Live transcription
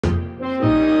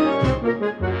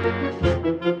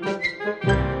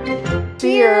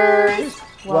ears!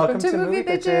 Welcome to Movie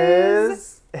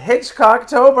Bitches!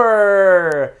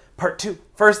 Hitchcocktober! Part 2.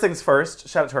 First things first,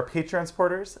 shout out to our Patreon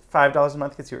supporters. $5 a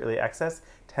month gets you early access.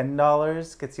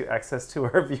 $10 gets you access to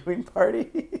our viewing party.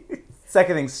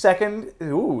 Second thing, second.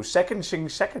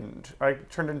 I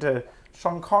turned into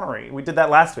Sean Connery. We did that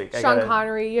last week. Sean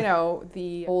Connery, you know,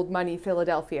 the old money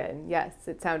Philadelphian. Yes,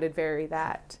 it sounded very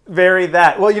that. Very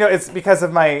that. Well, you know, it's because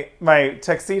of my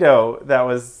tuxedo that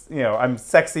was, you know, I'm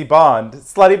sexy Bond.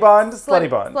 Slutty Bond? Slutty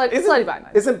Bond. Slutty Bond.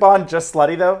 Isn't Bond just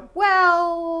slutty, though?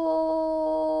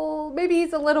 Well, maybe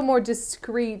he's a little more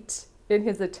discreet in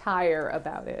his attire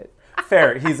about it.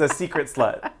 Fair. He's a secret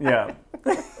slut. Yeah.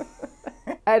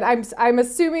 And I'm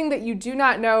assuming that you do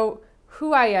not know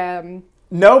who I am.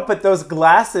 No, but those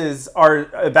glasses are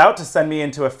about to send me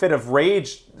into a fit of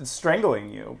rage strangling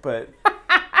you, but...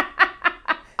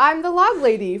 I'm the log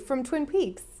lady from Twin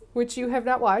Peaks, which you have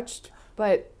not watched,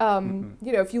 but,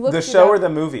 you know, if you look... The show or the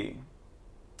movie?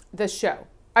 The show.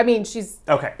 I mean, she's...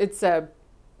 Okay. It's the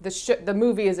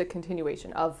movie is a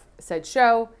continuation of said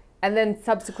show, and then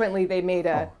subsequently they made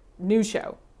a new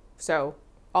show. So,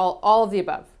 all of the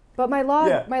above. But my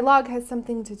log has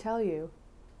something to tell you.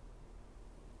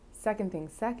 Second thing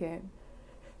second.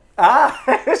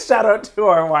 Shout out to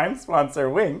our wine sponsor,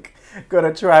 Wink. Go to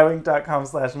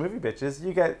trywink.com/moviebitches.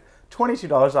 You get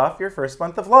 $22 off your first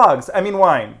month of logs. I mean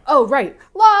wine. Oh, right.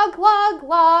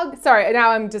 Log. Sorry,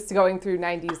 now I'm just going through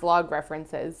 90s log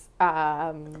references.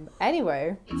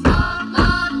 Anyway. It's log.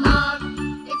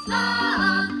 It's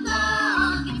log.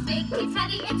 It's big, it's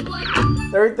heavy, it's wood.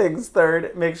 Third things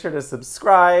third, make sure to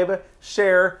subscribe,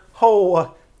 share,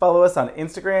 follow us on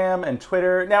Instagram and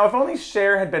Twitter. Now, if only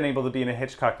Cher had been able to be in a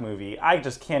Hitchcock movie, I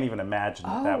just can't even imagine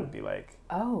what that would be like.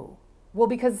 Oh. Well,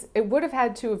 because it would have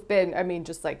had to have been, I mean,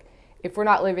 just like, if we're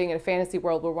not living in a fantasy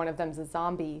world where one of them's a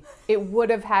zombie, it would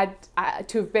have had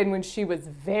to have been when she was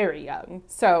very young.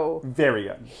 So. Very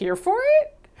young. Here for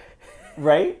it?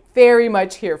 Right? Very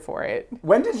much here for it.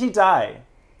 When did he die?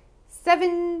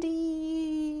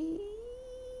 79?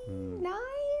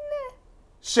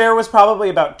 Cher was probably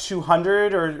about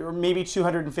 200 or maybe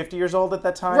 250 years old at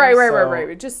that time.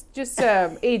 Right. Just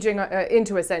aging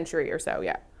into a century or so,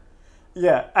 yeah.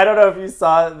 Yeah, I don't know if you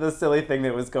saw the silly thing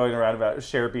that was going around about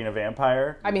Cher being a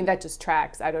vampire. I mean, that just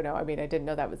tracks. I don't know. I mean, I didn't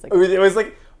know that was like... It was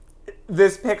like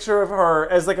this picture of her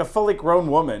as like a fully grown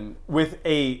woman with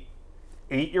a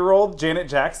 8-year-old Janet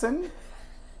Jackson.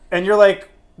 And you're like,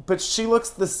 but she looks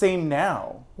the same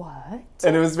now. What?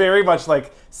 And it was very much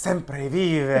like, sempre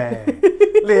vive,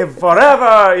 live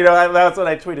forever. You know, that's what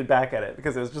I tweeted back at it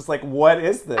because it was just like, what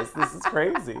is this? This is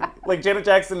crazy. Like, Janet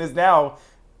Jackson is now,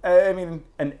 I mean,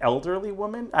 an elderly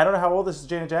woman? I don't know how old is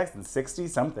Janet Jackson,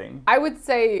 60-something? I would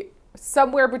say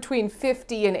somewhere between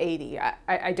 50 and 80.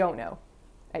 I don't know.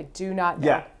 I do not know.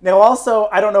 Yeah. Now, also,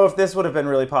 I don't know if this would have been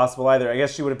really possible either. I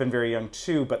guess she would have been very young,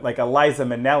 too, but like Eliza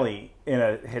Minnelli in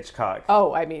a Hitchcock.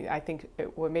 Oh, I mean, I think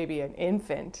it was maybe an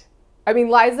infant. I mean,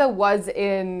 Liza was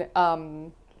in,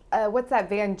 what's that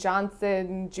Van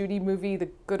Johnson, Judy movie, The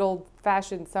Good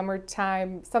Old-Fashioned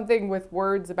Summertime, something with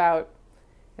words about,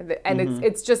 and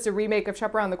it's just a remake of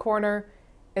Shop Around the Corner.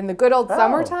 In The Good Old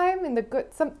Summertime, in the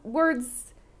good, some words...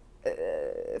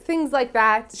 things like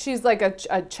that. She's like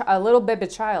a little baby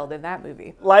child in that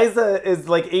movie. Liza is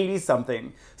like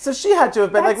 80-something. So she had to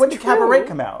have been like, when did Cabaret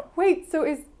come out? Wait,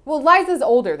 well, Liza's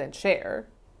older than Cher,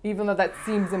 even though that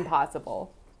seems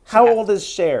impossible. How old is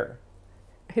Cher?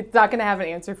 It's not going to have an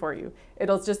answer for you.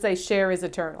 It'll just say Cher is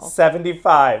eternal.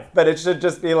 75, but it should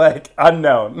just be like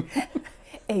unknown.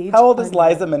 Age How old is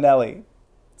Liza Minnelli?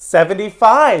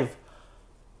 75.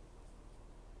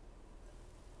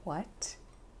 What?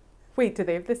 Wait, do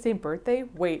they have the same birthday?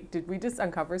 Wait, did we just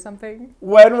uncover something?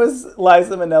 When was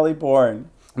Liza Minnelli born?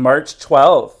 March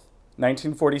 12th,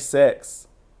 1946.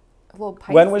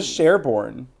 When was Cher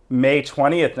born? May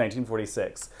 20th,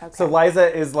 1946. Okay. So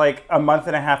Liza is like a month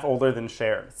and a half older than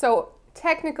Cher. So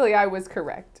technically I was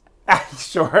correct.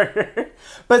 Sure.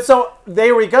 But so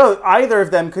there we go. Either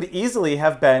of them could easily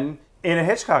have been in a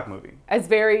Hitchcock movie. As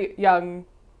very young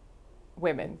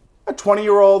women. A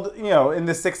 20-year-old, you know, in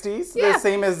the 60s. Yeah. The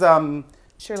same as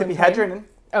Tippi Hedren.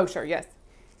 Oh, sure, yes.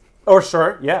 Oh,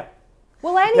 sure, yeah.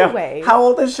 Well, anyway. Now, how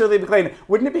old is Shirley MacLaine?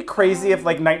 Wouldn't it be crazy if,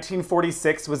 like,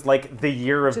 1946 was, like, the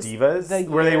year of divas?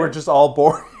 Where they were just all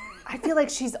born? I feel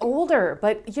like she's older,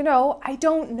 but, you know, I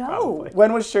don't know. Probably.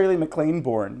 When was Shirley MacLaine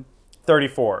born?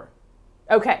 34.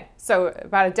 Okay, so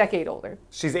about a decade older.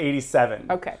 She's 87.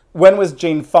 Okay. When was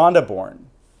Jane Fonda born?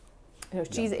 No,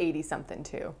 she's 80-something,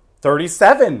 too.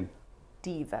 37.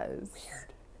 Divas.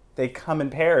 Weird. They come in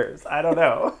pairs. I don't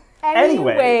know.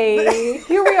 Anyway,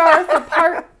 here we are for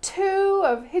part 2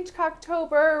 of Hitchcocktober.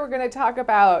 We're going to talk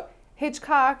about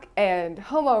Hitchcock and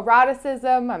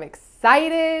homoeroticism. I'm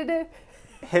excited.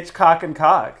 Hitchcock and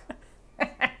cock.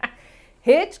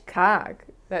 Hitchcock.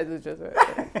 That is just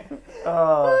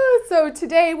So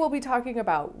today we'll be talking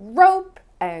about Rope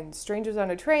and Strangers on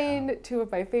a Train, 2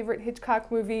 of my favorite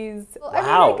Hitchcock movies. Well,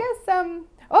 Wow.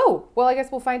 I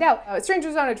guess we'll find out.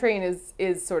 Strangers on a Train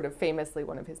is sort of famously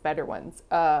one of his better ones.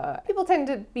 People tend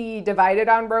to be divided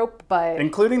on Rope, but...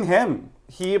 Including him.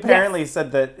 He apparently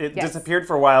said that it disappeared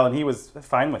for a while and he was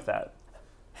fine with that.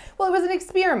 Well, it was an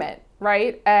experiment,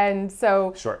 right? And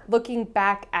so looking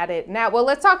back at it now, well,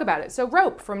 let's talk about it. So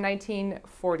Rope from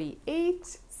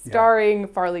 1948, starring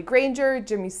Farley Granger,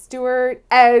 Jimmy Stewart,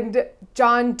 and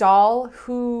John Dahl,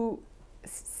 who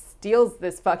steals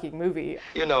this fucking movie.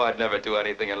 You know I'd never do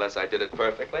anything unless I did it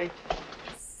perfectly.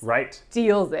 Right.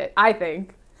 Steals it, I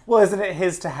think. Well, isn't it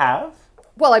his to have?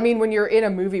 Well, I mean, when you're in a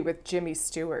movie with Jimmy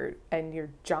Stewart and you're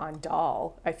John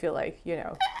Dahl, I feel like, you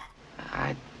know.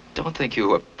 I don't think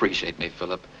you appreciate me,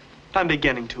 Philip. I'm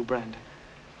beginning to, Brandon.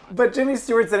 But Jimmy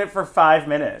Stewart's in it for 5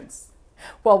 minutes.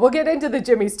 Well, we'll get into the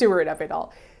Jimmy Stewart of it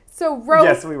all. So Rope,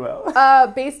 yes, we will.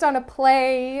 Based on a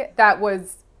play that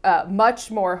was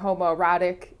much more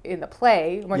homoerotic in the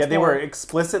play. They were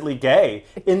explicitly gay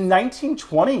in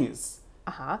 1920s.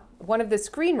 One of the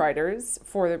screenwriters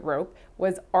for the Rope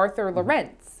was Arthur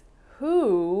Lawrence,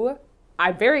 who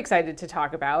I'm very excited to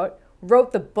talk about.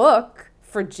 Wrote the book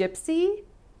for Gypsy,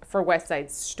 for West Side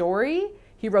Story.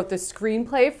 He wrote the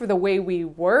screenplay for The Way We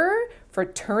Were, for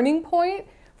Turning Point,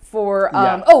 for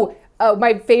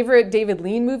my favorite David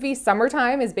Lean movie,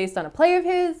 Summertime, is based on a play of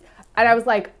his. And I was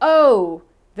like, oh,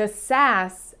 the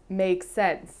sass makes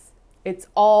sense. It's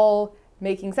all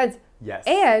making sense. Yes.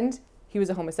 And he was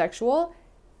a homosexual.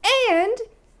 And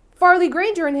Farley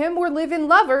Granger and him were live-in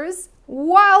lovers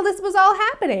while this was all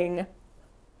happening.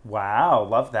 Wow,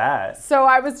 love that. So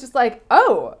I was just like,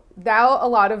 oh, now a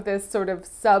lot of this sort of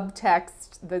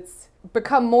subtext that's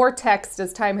become more text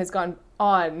as time has gone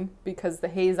on because the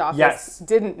Hayes office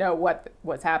didn't know what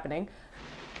was happening.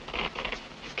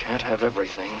 Can't have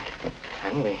everything.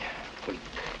 And we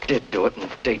did do it in the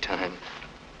daytime.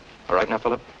 All right now,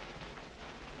 Philip?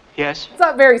 Yes? It's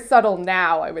not very subtle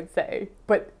now, I would say.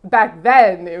 But back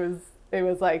then, it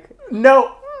was like,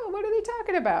 no. Oh, what are they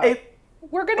talking about?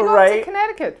 We're going to go up to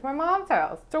Connecticut, to my mom's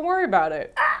house. Don't worry about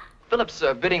it. Philip's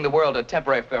bidding the world a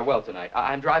temporary farewell tonight.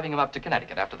 I'm driving him up to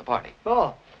Connecticut after the party.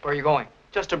 Oh, Where are you going?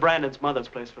 just to Brandon's mother's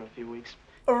place for a few weeks.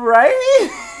 Right?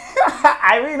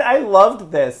 I mean, I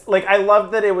loved this. Like, I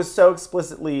loved that it was so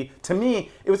explicitly, to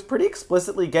me, it was pretty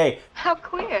explicitly gay. How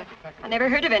queer. I never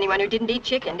heard of anyone who didn't eat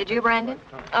chicken. Did you, Brandon?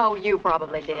 Oh, you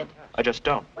probably did. I just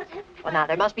don't. Well, now,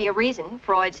 there must be a reason.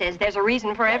 Freud says there's a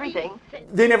reason for everything.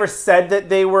 They never said that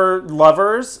they were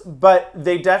lovers, but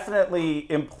they definitely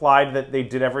implied that they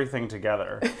did everything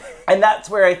together. And that's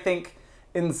where I think,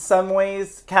 in some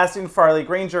ways, casting Farley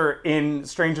Granger in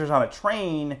Strangers on a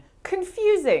Train...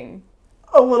 confusing.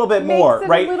 A little bit more,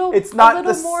 right? It's not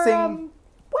the same...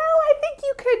 well, I think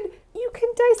you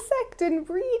can dissect and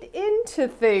read into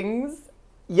things.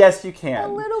 Yes, you can.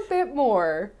 A little bit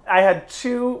more. I had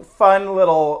 2 fun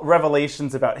little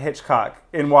revelations about Hitchcock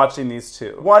in watching these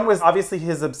 2. One was obviously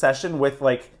his obsession with,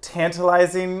 like,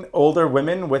 tantalizing older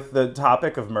women with the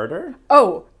topic of murder.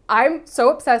 Oh, I'm so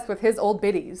obsessed with his old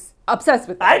biddies. Obsessed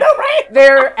with them. I know, right?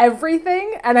 They're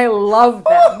everything, and I love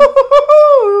them.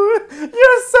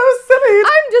 You're so silly.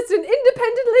 I'm just an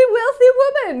independently wealthy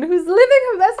woman who's living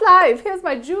her best life. Here's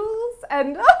my jewels,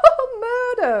 and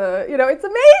murder. You know, it's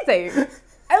amazing.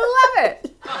 I love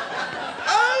it.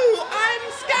 Oh, I'm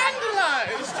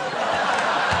scandalized.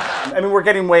 I mean, we're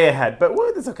getting way ahead, but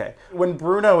it's okay. When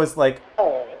Bruno is like,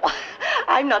 Oh,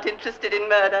 I'm not interested in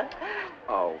murder.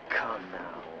 Oh, come now.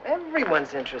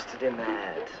 Everyone's interested in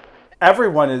that.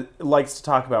 everyone likes to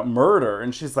talk about murder,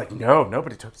 and she's like, no,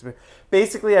 nobody talks about.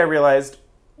 Basically, I realized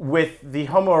with the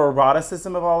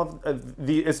homoeroticism of all of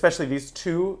the, especially these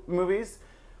two movies,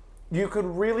 you could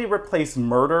really replace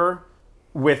murder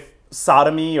with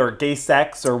sodomy or gay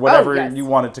sex or whatever you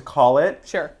wanted to call it.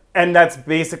 Sure. And that's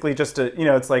basically just a,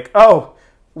 it's like, oh,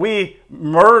 we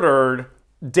murdered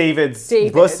David's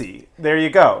pussy. There you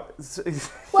go.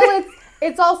 Well,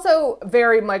 it's also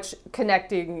very much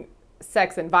connecting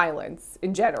sex and violence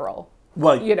in general.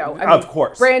 Well, of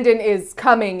course. Brandon is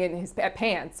coming in his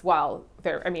pants while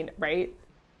they're, right?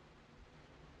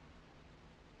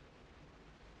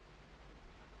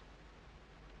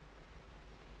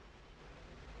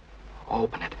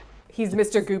 Open it. He's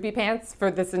Mr. Goopy Pants for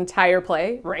this entire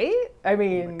play, right?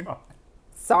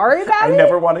 sorry about it. I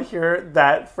never want to hear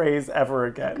that phrase ever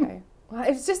again. Okay. Well,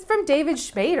 it's just from David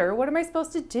Schmader. What am I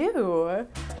supposed to do?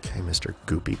 Okay, Mr.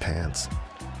 Goopy Pants.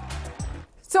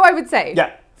 So I would say,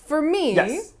 Yeah. for me,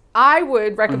 Yes. I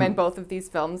would recommend both of these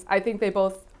films. I think they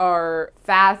both are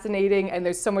fascinating, and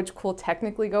there's so much cool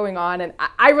technically going on, and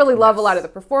I really love a lot of the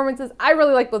performances. I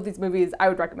really like both these movies. I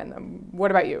would recommend them. What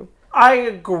about you? I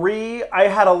agree. I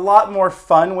had a lot more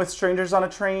fun with Strangers on a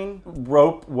Train.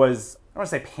 Rope was, I don't want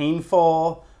to say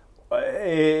painful.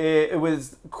 It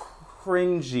was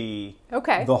cringy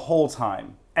the whole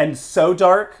time. And so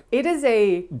dark. It is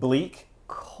a bleak,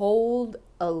 cold,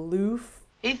 aloof.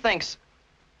 He thinks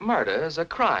murder is a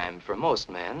crime for most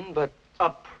men, but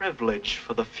a privilege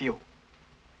for the few.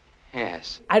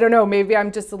 Yes. I don't know, maybe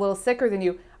I'm just a little sicker than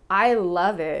you. I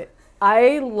love it.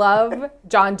 I love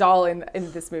John Dahl in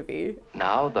this movie.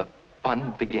 Now the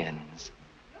fun begins.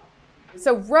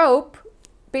 So Rope,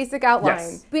 basic outline.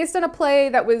 Yes. Based on a play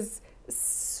that was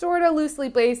sort of loosely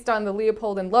based on the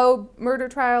Leopold and Loeb murder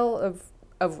trial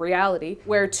of reality,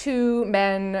 where two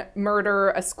men murder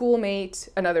a schoolmate,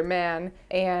 another man,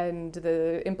 and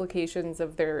the implications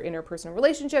of their interpersonal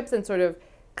relationships and sort of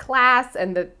class,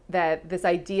 and that this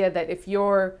idea that if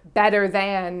you're better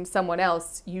than someone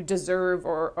else, you deserve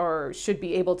or should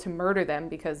be able to murder them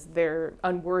because they're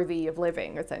unworthy of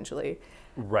living, essentially.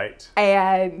 Right.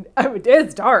 And it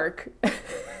is dark.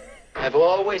 I've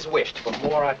always wished for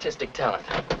more artistic talent.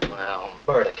 Well,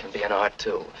 murder can be an art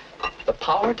too. The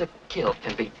power to kill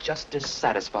can be just as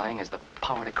satisfying as the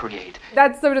power to create.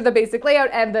 That's sort of the basic layout,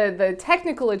 and the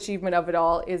technical achievement of it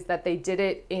all is that they did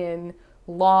it in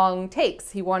long takes.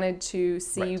 He wanted to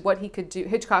see what he could do.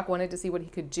 Hitchcock wanted to see what he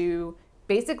could do,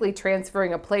 basically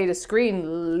transferring a play to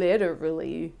screen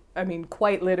literally. I mean,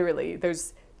 quite literally.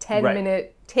 There's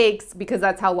 10-minute takes because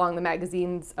that's how long the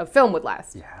magazines of film would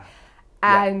last. Yeah.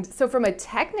 And so from a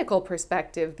technical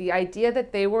perspective, the idea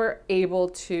that they were able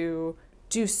to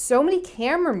do so many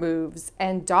camera moves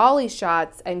and dolly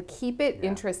shots and keep it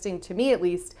interesting, to me at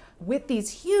least, with these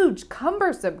huge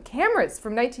cumbersome cameras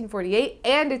from 1948,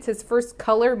 and it's his first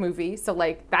color movie, so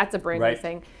like that's a brand new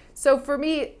thing. So for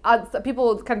me,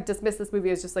 people kind of dismiss this movie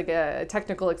as just like a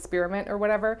technical experiment or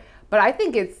whatever, but I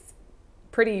think it's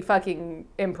pretty fucking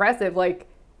impressive. Like,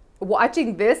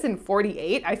 watching this in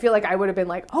 48, I feel like I would have been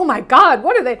like, oh my God,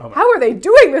 what are they, how are they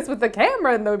doing this with the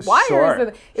camera and the wires?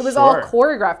 And it was all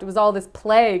choreographed. It was all this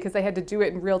play because they had to do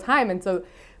it in real time. And so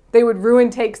they would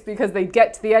ruin takes because they'd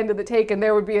get to the end of the take and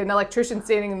there would be an electrician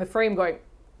standing in the frame going,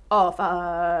 oh,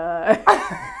 fuck.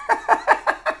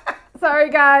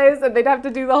 Sorry, guys. And they'd have to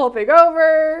do the whole thing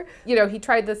over. You know, he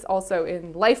tried this also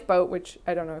in Lifeboat, which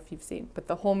I don't know if you've seen, but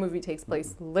the whole movie takes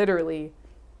place literally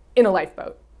in a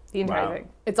lifeboat. The entire thing.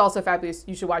 It's also fabulous.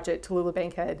 You should watch it. Tallulah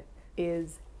Bankhead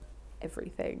is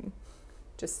everything.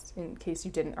 Just in case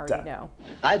you didn't already know.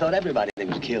 I thought everybody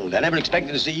was killed. I never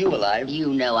expected to see you alive.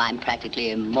 You know I'm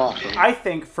practically immortal. I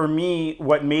think for me,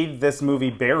 what made this movie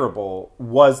bearable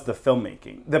was the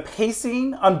filmmaking. The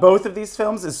pacing on both of these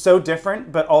films is so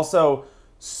different, but also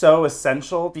so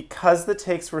essential because the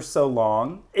takes were so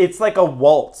long. It's like a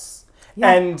waltz.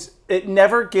 Yeah. And it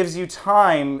never gives you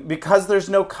time because there's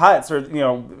no cuts, or, you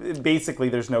know, basically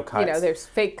there's no cuts. You know, there's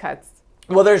fake cuts.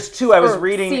 Well, there's two. I was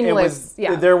reading, seamless,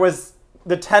 there was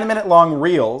the 10-minute long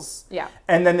reels. Yeah.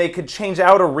 And then they could change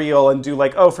out a reel and do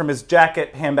like, oh, from his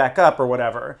jacket, pan back up or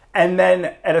whatever. And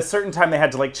then at a certain time they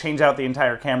had to like change out the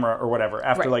entire camera or whatever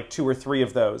after like 2 or 3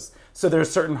 of those. So there's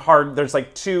certain there's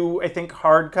like 2, I think,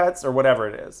 hard cuts or whatever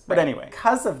it is. But anyway,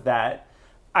 because of that,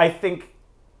 I think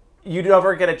you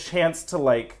never get a chance to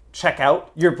like check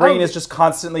out. Your brain is just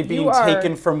constantly being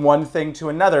taken from one thing to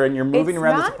another, and you're moving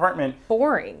around this apartment.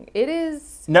 Boring. It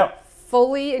is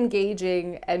fully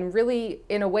engaging, and really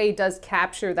in a way does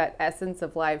capture that essence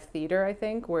of live theater, I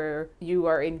think, where you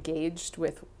are engaged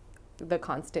with the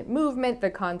constant movement, the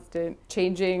constant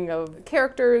changing of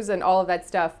characters and all of that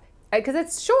stuff. Because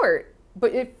it's short,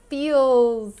 but it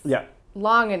feels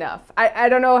long enough. I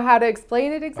don't know how to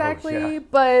explain it exactly,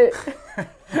 but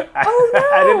oh no!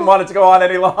 I didn't want it to go on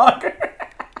any longer.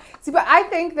 See, but I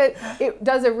think that it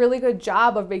does a really good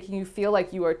job of making you feel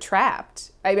like you are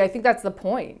trapped. I mean, I think that's the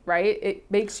point, right? It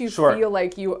makes you feel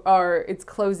like it's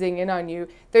closing in on you.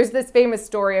 There's this famous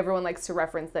story everyone likes to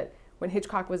reference that when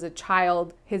Hitchcock was a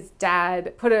child, his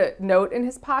dad put a note in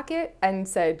his pocket and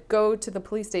said, go to the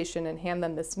police station and hand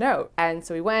them this note. And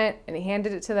so he went and he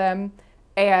handed it to them,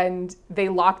 and they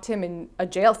locked him in a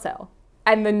jail cell.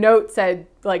 And the note said,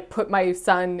 like, put my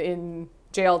son in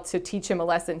jail to teach him a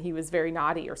lesson. He was very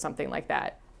naughty or something like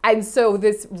that. And so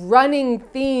this running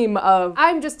theme of,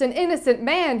 I'm just an innocent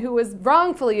man who was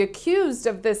wrongfully accused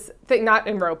of this thing, not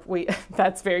in Rope,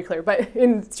 that's very clear, but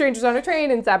in Strangers on a Train,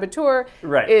 in Saboteur,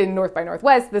 in North by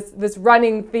Northwest, this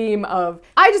running theme of,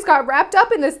 I just got wrapped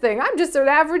up in this thing. I'm just an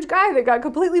average guy that got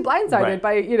completely blindsided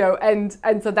by,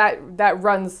 and so that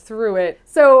runs through it.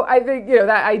 So I think,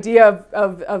 that idea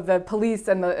of the police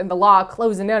and the law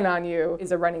closing in on you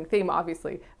is a running theme,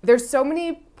 obviously. There's so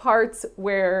many parts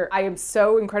where I am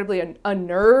so incredibly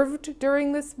unnerved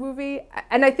during this movie,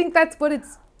 and I think that's what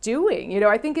it's doing.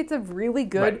 I think it's a really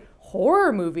good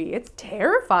horror movie. It's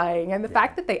terrifying, and the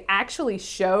fact that they actually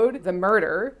showed the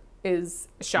murder is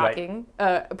shocking,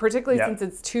 particularly since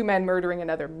it's two men murdering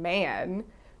another man.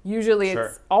 Usually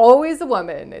it's always a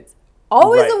woman. It's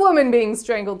always a woman being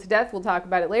strangled to death. We'll talk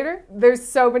about it later. There's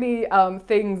so many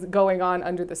things going on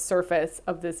under the surface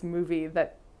of this movie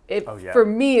that for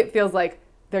me, it feels like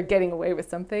they're getting away with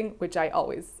something, which I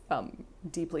always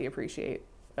deeply appreciate.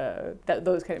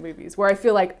 Those kind of movies where I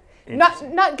feel like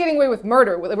not getting away with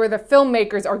murder, where the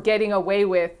filmmakers are getting away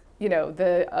with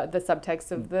the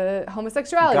subtext of the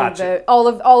homosexuality,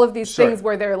 all of these things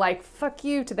where they're like, fuck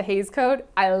you to the Hays Code.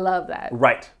 I love that.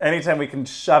 Right. Anytime we can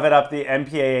shove it up the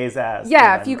MPAA's ass.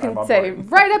 Yeah, if you can say,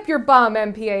 right up your bum,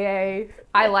 MPAA,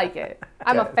 I like it.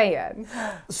 I'm a fan.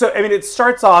 So, I mean, it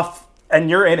starts off, and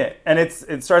you're in it, and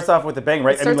it starts off with a bang,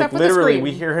 right? I mean, like, literally,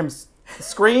 we hear him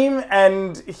scream,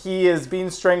 and he is being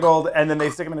strangled, and then they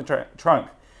stick him in the trunk.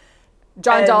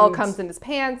 John Dahl comes in his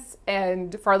pants,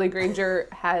 and Farley Granger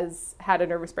has had a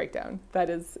nervous breakdown. That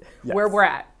is where we're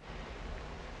at.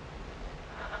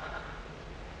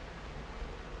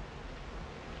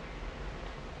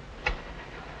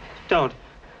 Don't.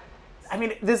 I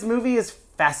mean, this movie is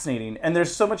fascinating, and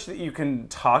there's so much that you can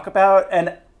talk about,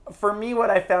 and for me, what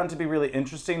I found to be really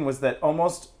interesting was that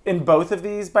almost in both of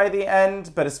these by the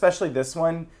end, but especially this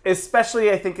one, I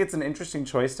think it's an interesting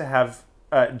choice to have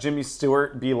Jimmy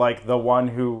Stewart be like the one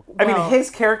who... I mean, his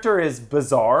character is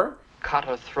bizarre. Cut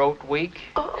her throat week.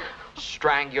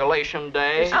 Strangulation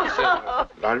day.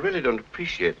 I really don't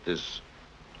appreciate this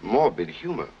morbid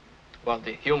humor. Well,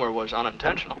 the humor was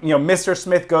unintentional. Mr.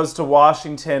 Smith goes to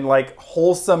Washington, like,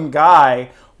 wholesome guy.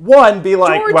 One, be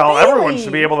like, George Bailey. Everyone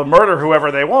should be able to murder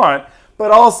whoever they want. But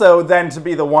also then to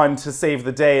be the one to save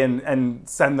the day and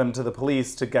send them to the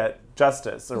police to get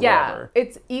justice or whatever.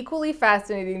 It's equally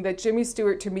fascinating that Jimmy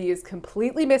Stewart, to me, is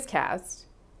completely miscast,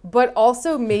 but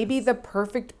also maybe the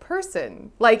perfect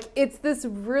person. Like, it's this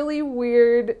really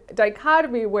weird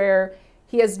dichotomy where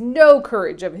he has no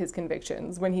courage of his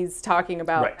convictions when he's talking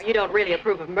about... Right. You don't really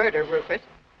approve of murder, Rupert,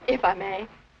 if I may.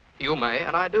 You may,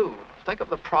 and I do. Think of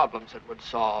the problems it would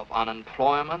solve.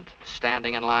 Unemployment,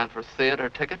 standing in line for theater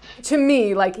tickets. To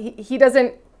me, like, he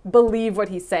doesn't believe what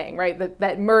he's saying, right?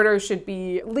 That murder should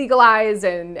be legalized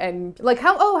and like,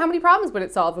 how many problems would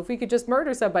it solve if we could just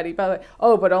murder somebody? But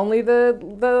only the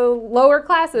lower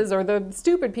classes or the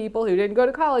stupid people who didn't go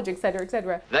to college, et cetera, et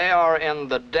cetera. They are in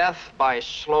the death by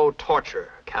slow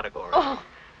torture category,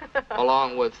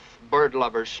 along with bird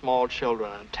lovers, small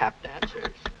children, and tap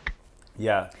dancers.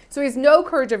 Yeah. So he has no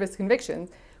courage of his convictions,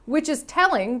 which is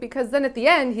telling because then at the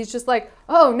end, he's just like,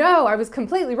 oh no, I was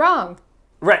completely wrong.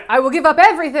 Right. I will give up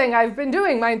everything I've been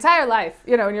doing my entire life.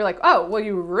 And you're like, oh, well,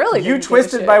 you really You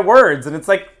twisted my words. And it's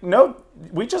like, no,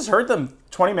 we just heard them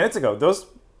 20 minutes ago.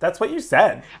 That's what you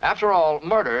said. After all,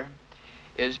 murder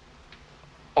is,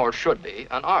 or should be,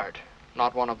 an art.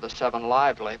 Not one of the seven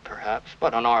lively, perhaps,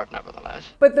 but an art nevertheless.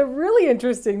 But the really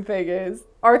interesting thing is,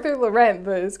 Arthur Laurent,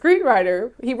 the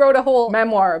screenwriter, he wrote a whole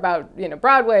memoir about,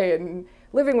 Broadway and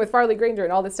living with Farley Granger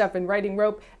and all this stuff and writing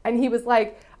Rope. And he was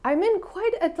like, I'm in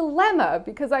quite a dilemma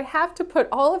because I have to put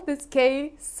all of this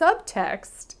gay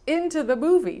subtext into the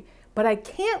movie, but I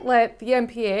can't let the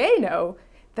MPAA know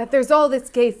that there's all this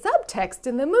gay subtext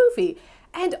in the movie.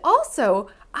 And also,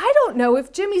 I don't know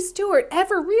if Jimmy Stewart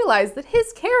ever realized that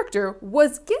his character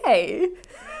was gay.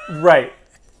 Right.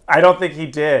 I don't think he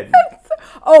did.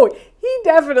 Oh, he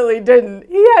definitely didn't.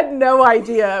 He had no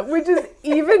idea, which is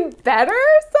even better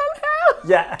somehow.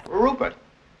 Yeah. Rupert,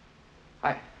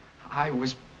 I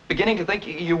was beginning to think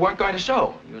you weren't going to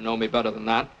show. You know me better than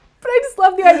that. But I just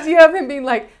love the idea of him being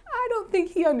like, I don't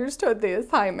think he understood the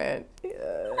assignment.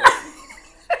 I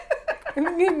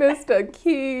think he missed a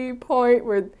key point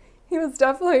where he was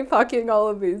definitely fucking all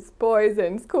of these boys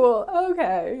in school.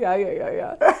 Okay,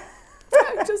 yeah.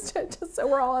 just so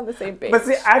we're all on the same page. But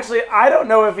see, actually, I don't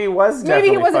know if he was definitely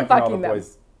Maybe he wasn't fucking all the them.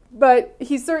 Boys. But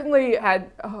he certainly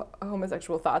had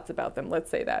homosexual thoughts about them, let's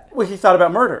say that. Well, he thought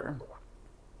about murder.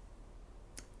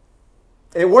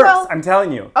 It works, I'm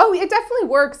telling you. Oh, it definitely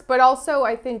works, but also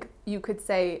I think you could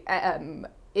say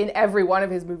in every one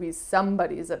of his movies,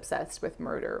 somebody's obsessed with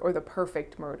murder or the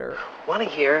perfect murder. Want to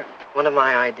hear one of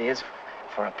my ideas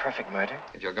for a perfect murder?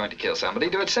 If you're going to kill somebody,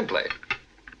 do it simply.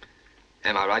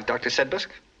 Am I right, Dr. Sedbusk?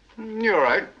 You're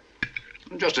right.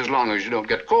 Just as long as you don't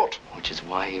get caught. Which is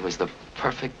why he was the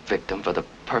perfect victim for the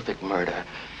perfect murder.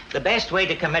 The best way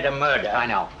to commit a murder... I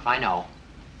know.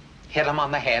 Hit him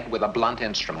on the head with a blunt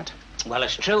instrument. Well,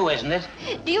 it's true, isn't it?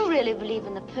 Do you really believe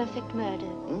in the perfect murder?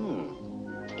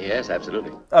 Yes,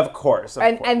 absolutely. Of course.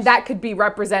 And that could be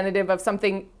representative of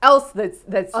something else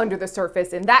that's under the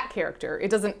surface in that character.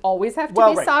 It doesn't always have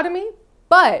to be sodomy,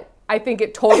 but I think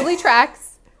it totally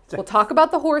tracks. We'll talk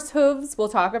about the horse hooves. We'll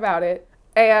talk about it.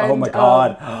 And, oh my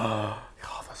God. Oh,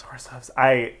 those horse hooves.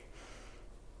 I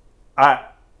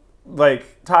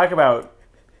like, talk about,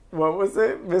 what was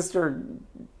it? Mr.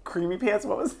 Creamy Pants?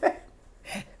 What was that?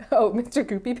 Oh, Mr.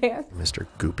 Goopy Pants? Mr.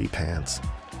 Goopy Pants.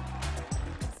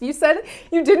 You said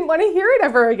you didn't want to hear it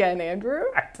ever again, Andrew.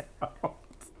 I don't.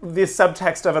 The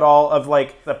subtext of it all, of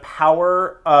like the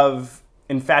power of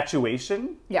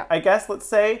infatuation, I guess, let's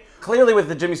say. Clearly with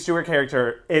the Jimmy Stewart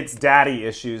character, it's daddy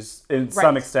issues in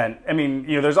some extent. I mean,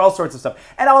 you know, there's all sorts of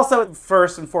stuff. And also,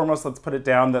 first and foremost, let's put it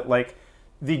down that, like,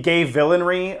 the gay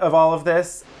villainry of all of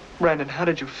this. Brandon, how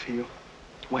did you feel?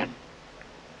 When?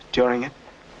 During it?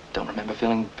 Don't remember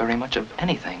feeling very much of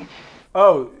anything.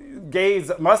 Oh,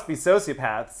 gays must be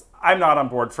sociopaths. I'm not on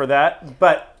board for that,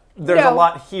 but there's a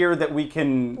lot here that we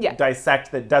can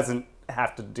dissect that doesn't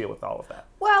have to deal with all of that.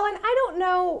 Well, and I don't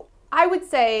know. I would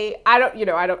say I'm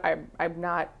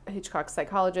not a Hitchcock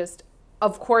psychologist.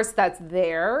 Of course, that's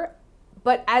there,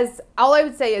 but all I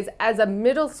would say is, as a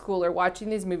middle schooler watching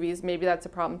these movies, maybe that's a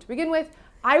problem to begin with.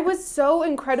 I was so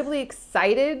incredibly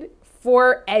excited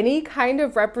for any kind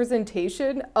of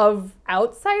representation of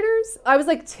outsiders. I was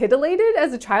like titillated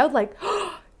as a child, like,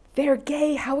 oh, they're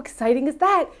gay, how exciting is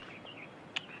that?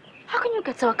 How can you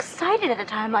get so excited at a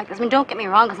time like this? I mean, don't get me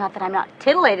wrong, it's not that I'm not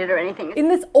titillated or anything. In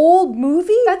this old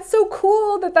movie? That's so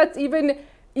cool that's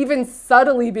even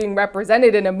subtly being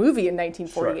represented in a movie in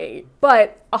 1948. Sure.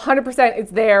 But 100%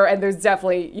 it's there, and there's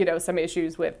definitely, you know, some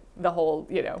issues with the whole,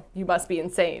 you know, you must be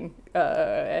insane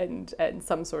and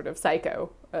some sort of psycho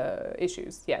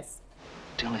issues, yes.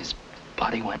 Till his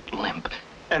body went limp.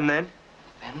 And then?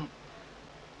 Then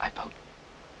I felt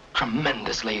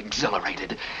tremendously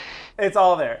exhilarated. It's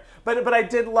all there. But I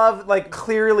did love, like,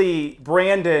 clearly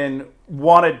Brandon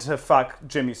wanted to fuck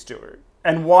Jimmy Stewart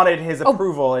and wanted his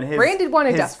approval and his Brandon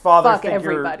wanted his to father fuck figure,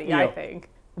 everybody, you know, I think.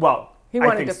 Well, he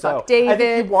wanted to fuck David. I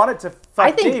think he wanted to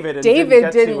fuck David. And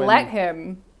David didn't let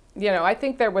him. You know, I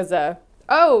think there was no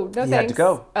thanks. He had to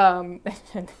go.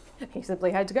 He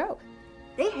simply had to go.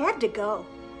 They had to go.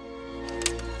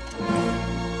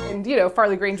 And, you know,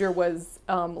 Farley Granger was,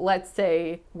 let's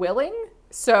say, willing.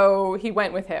 So he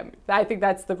went with him. I think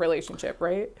that's the relationship,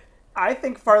 right? I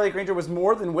think Farley Granger was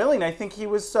more than willing. I think he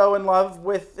was so in love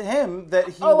with him that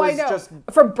he was just...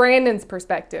 From Brandon's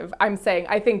perspective, I'm saying,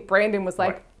 I think Brandon was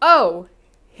like, oh,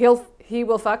 he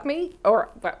will fuck me?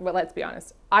 Or, well, let's be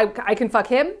honest. I can fuck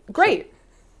him? Great.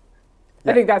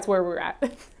 Yeah. I think that's where we're at.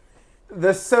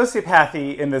 The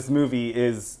sociopathy in this movie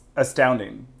is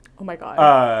astounding. Oh my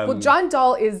God. Well, John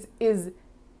Dahl is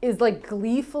like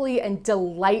gleefully and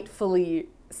delightfully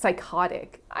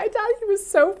psychotic. I thought he was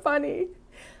so funny.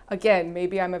 Again,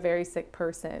 maybe I'm a very sick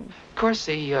person. Of course,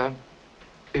 he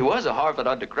was a Harvard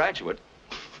undergraduate.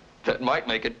 That might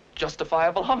make it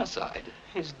justifiable homicide.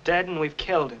 He's dead and we've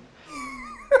killed him.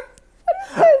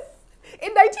 Yes.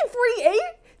 In 1948?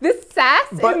 This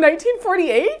sass in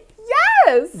 1948?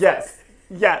 Yes!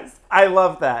 Yes. I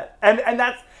love that. And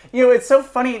that's, you know, it's so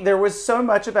funny. There was so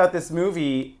much about this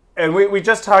movie, and we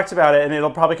just talked about it, and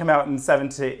it'll probably come out in 7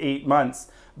 to 8 months.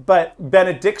 But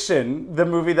Benediction, the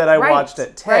movie that I watched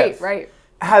at TIFF,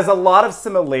 has a lot of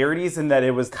similarities in that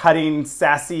it was cutting,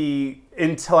 sassy,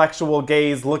 intellectual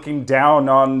gays looking down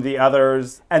on the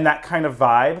others and that kind of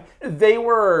vibe. They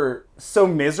were so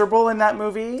miserable in that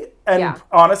movie, and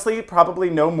honestly, probably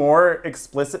no more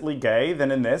explicitly gay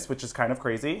than in this, which is kind of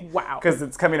crazy. Wow. Because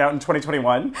it's coming out in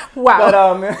 2021.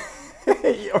 Wow.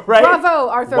 But, right? Bravo,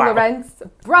 Arthur Lawrence.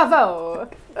 Bravo.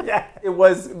 Yeah, it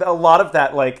was a lot of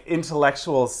that, like,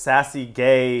 intellectual, sassy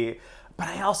gay, but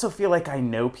I also feel like I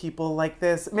know people like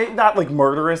this. Maybe not, like,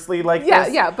 murderously like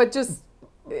this. Yeah, but just,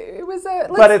 it was a,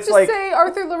 let's just say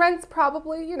Arthur Lawrence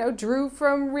probably, you know, drew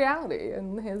from reality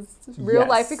and his real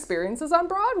life experiences on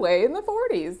Broadway in the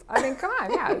 40s. I mean, come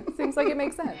on, it seems like it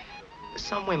makes sense.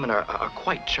 Some women are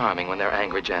quite charming when they're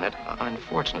angry, Janet.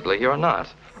 Unfortunately, you're not.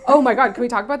 Oh my God, can we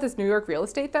talk about this New York real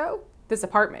estate, though? This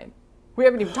apartment. We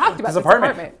haven't even talked about this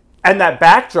apartment. And that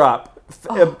backdrop,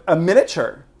 a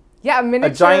miniature. Yeah, a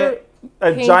miniature. A giant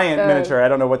a giant miniature. I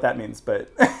don't know what that means,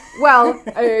 but well,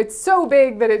 it's so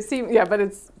big that it seems but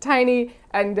it's tiny,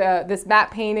 and this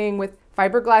matte painting with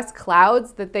fiberglass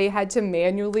clouds that they had to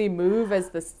manually move as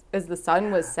the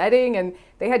sun was setting, and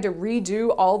they had to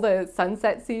redo all the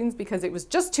sunset scenes because it was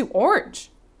just too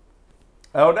orange.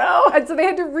 Oh no! And so they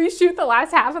had to reshoot the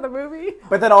last half of the movie.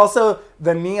 But then also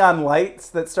the neon lights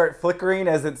that start flickering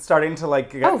as it's starting to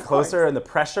like get closer, and the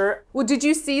pressure. Well, did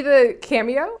you see the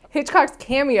cameo? Hitchcock's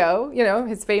cameo, you know,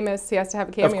 his famous, he has to have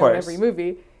a cameo in every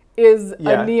movie, is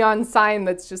a neon sign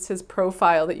that's just his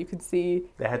profile that you could see.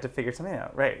 They had to figure something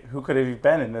out, right? Who could have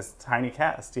been in this tiny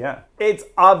cast? Yeah. It's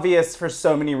obvious for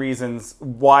so many reasons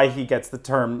why he gets the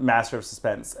term master of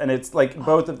suspense. And it's like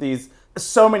both of these,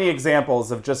 so many examples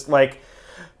of just like,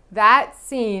 that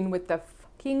scene with the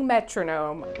fucking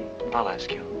metronome. I'll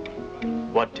ask you,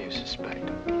 what do you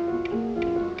suspect?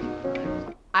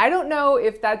 I don't know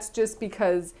if that's just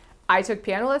because I took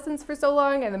piano lessons for so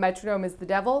long and the metronome is the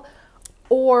devil,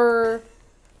 or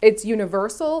it's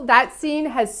universal. That scene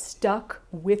has stuck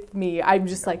with me. I'm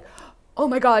just like, oh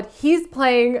my God, he's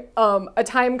playing a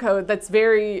time code that's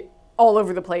very all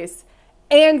over the place.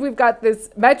 And we've got this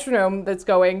metronome that's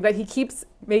going that he keeps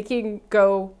making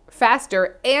go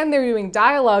faster, and they're doing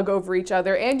dialogue over each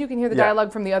other, and you can hear the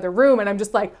dialogue from the other room, and I'm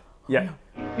just like, yeah.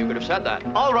 You could have said that.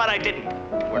 All right, I didn't.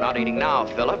 We're not eating now,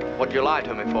 Philip. What'd you lie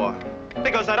to me for?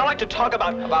 Because I don't like to talk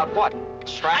about... About what?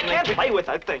 I can't play with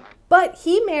that thing. But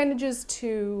he manages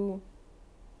to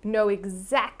know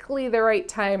exactly the right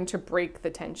time to break the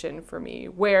tension for me,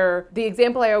 where the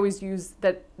example I always use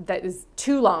that is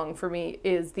too long for me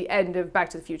is the end of Back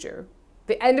to the Future.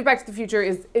 The end of Back to the Future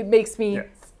is, it makes me,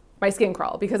 my skin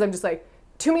crawl, because I'm just like,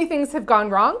 too many things have gone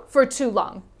wrong for too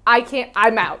long.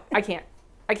 I'm out. I can't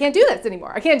do this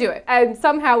anymore. I can't do it. And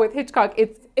somehow with Hitchcock,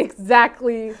 it's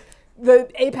exactly the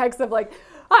apex of like,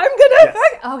 I'm gonna,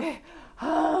 okay.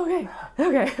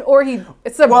 Or he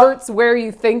subverts where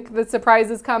you think the surprise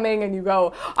is coming, and you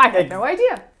go, I had no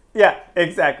idea. Yeah,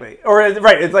 exactly. Or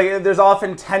right, it's like there's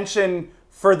often tension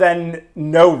for then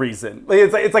no reason.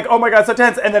 It's like oh my God, so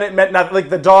tense, and then it meant nothing. Like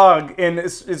the dog in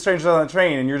Strangers on the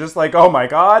Train, and you're just like, oh my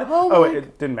God.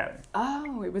 It didn't matter.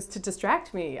 Oh, it was to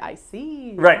distract me. I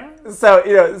see. Right. So,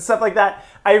 you know, stuff like that.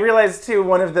 I realized, too,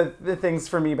 one of the things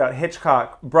for me about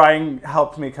Hitchcock, Brian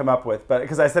helped me come up with, but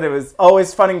because I said it was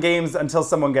always fun and games until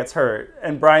someone gets hurt.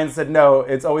 And Brian said, no,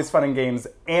 it's always fun and games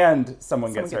and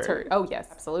someone gets hurt. Oh, yes,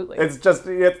 absolutely.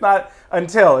 It's not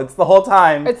until. It's the whole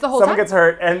time. It's the whole someone time. gets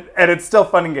hurt, and it's still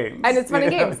fun and games. And it's fun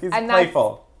and games. He's and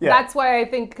playful. That's why I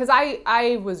think, because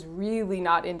I was really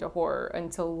not into horror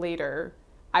until later.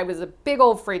 I was a big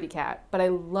old fraidy cat, but I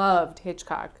loved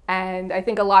Hitchcock. And I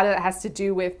think a lot of that has to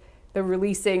do with the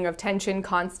releasing of tension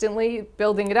constantly,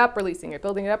 building it up, releasing it,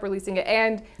 building it up, releasing it.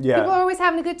 And people are always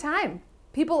having a good time.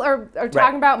 People are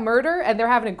talking about murder, and they're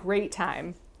having a great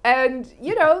time. And,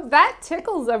 you know, that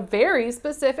tickles a very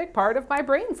specific part of my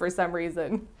brain for some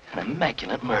reason. An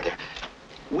immaculate murder.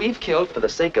 We've killed for the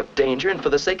sake of danger and for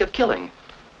the sake of killing.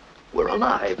 We're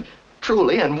alive.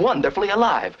 Truly and wonderfully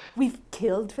alive. We've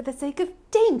killed for the sake of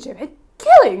danger and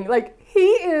killing. Like, he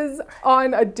is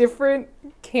on a different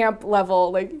camp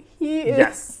level. Like, he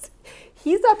is,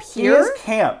 he's up here. He is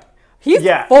camp. He's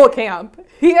full camp.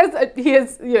 He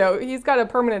is, you know, he's got a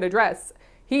permanent address.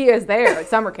 He is there at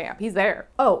summer camp. He's there.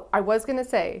 Oh, I was going to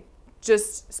say,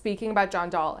 just speaking about John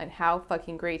Dahl and how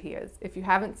fucking great he is. If you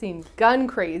haven't seen Gun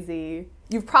Crazy,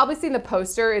 you've probably seen the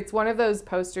poster. It's one of those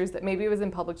posters that maybe it was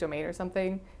in public domain or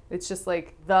something. It's just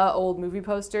like the old movie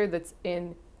poster that's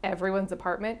in everyone's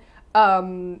apartment.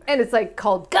 And it's like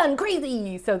called Gun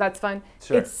Crazy. So that's fun.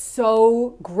 Sure. It's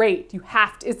so great. You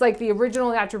have to, it's like the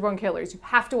original Natural Born Killers. You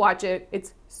have to watch it.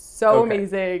 It's so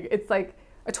amazing. It's like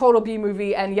a total B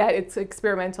movie, and yet it's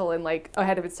experimental and like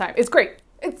ahead of its time. It's great.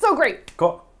 It's so great.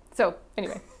 Cool. So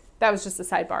anyway, that was just a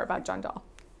sidebar about John Dahl.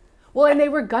 Well, and they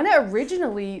were gonna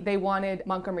originally, they wanted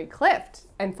Montgomery Clift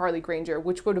and Farley Granger,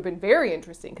 which would have been very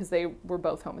interesting because they were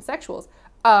both homosexuals.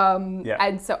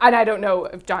 And so, and I don't know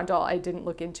if John Dahl, I didn't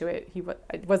look into it. He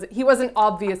wasn't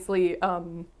obviously,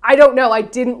 I don't know, I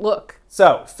didn't look.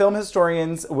 So, film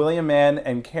historians William Mann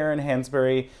and Karen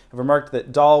Hansberry have remarked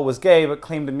that Dahl was gay, but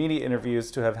claimed in media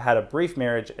interviews to have had a brief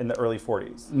marriage in the early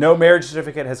 40s. No marriage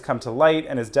certificate has come to light,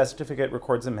 and his death certificate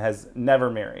records him as never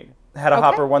married. Hedda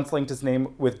Hopper once linked his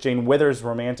name with Jane Withers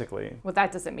romantically. Well,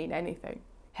 that doesn't mean anything.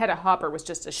 Hedda Hopper was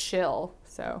just a shill,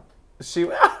 so.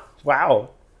 Wow.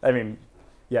 I mean,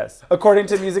 yes. According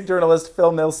to music journalist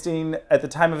Phil Milstein, at the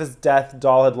time of his death,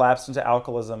 Dahl had lapsed into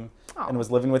alcoholism and was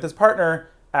living with his partner,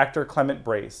 actor Clement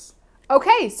Brace.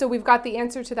 Okay, so we've got the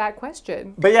answer to that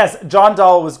question. But yes, John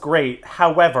Dahl was great.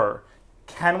 However,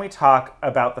 can we talk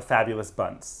about the fabulous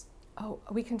buns? Oh,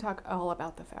 we can talk all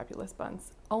about the fabulous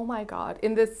buns. Oh my God.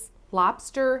 In this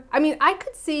lobster, I mean, I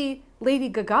could see Lady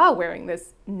Gaga wearing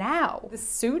this now. This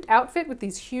suit outfit with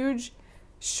these huge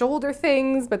shoulder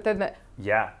things, but then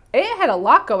it had a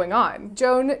lot going on.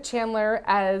 Joan Chandler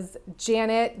as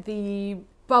Janet, the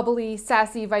bubbly,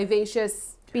 sassy,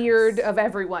 vivacious beard of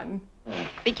everyone.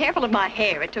 Be careful of my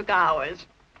hair. It took hours.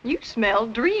 You smell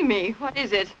dreamy. What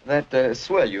is it? That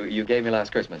swirl you gave me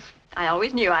last Christmas. I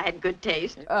always knew I had good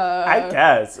taste. I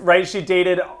guess. Right? She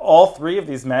dated all three of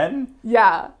these men?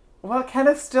 Yeah. Well,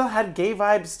 Kenneth still had gay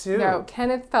vibes, too. No,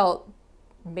 Kenneth felt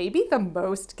maybe the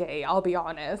most gay, I'll be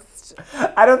honest.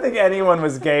 I don't think anyone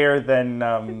was gayer than...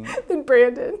 than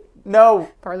Brandon. No.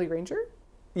 Farley Ranger?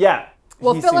 Yeah.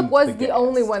 Well, Philip was the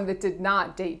only one that did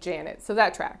not date Janet, so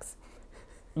that tracks.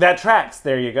 That tracks.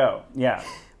 There you go. Yeah.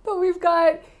 But we've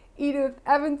got Edith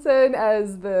Evanson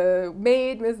as the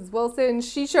maid, Mrs. Wilson.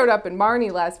 She showed up in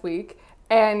Marnie last week.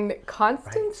 And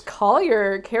Constance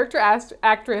Collier, character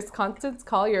actress Constance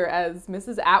Collier as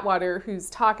Mrs. Atwater, who's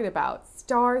talking about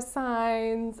star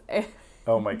signs and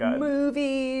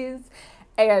movies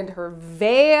and her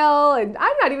veil. And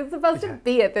I'm not even supposed to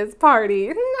be at this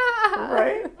party.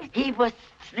 Right? He was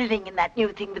thrilling in that new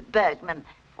thing with Bergman.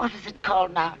 What is it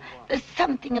called now? The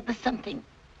something of the something.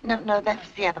 No, that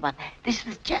was the other one. This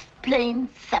was just plain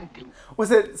something.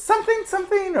 Was it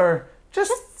something or...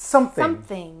 Just something.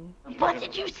 Something. What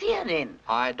did you see her in?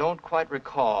 I don't quite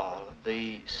recall.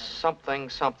 The something.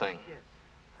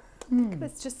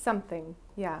 It's just something,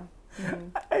 yeah.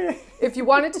 If you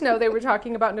wanted to know, they were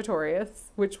talking about Notorious,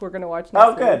 which we're going to watch next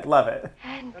week. Good. Love it.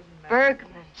 And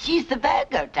Bergman. She's the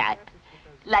Virgo type.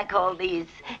 Like all these,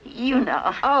 you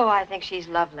know. Oh, I think she's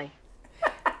lovely.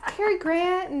 Cary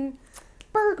Grant and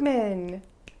Bergman.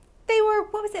 They were,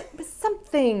 what was it?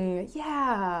 Something.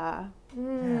 Yeah.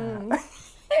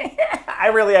 I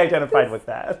really identified with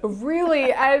that.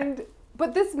 Really,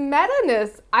 but this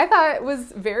meta-ness I thought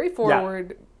was very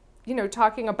forward, you know,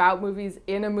 talking about movies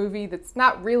in a movie that's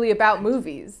not really about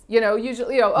movies. You know,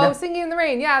 usually, Singing in the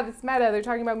Rain, yeah, that's meta. They're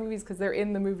talking about movies because they're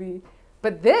in the movie.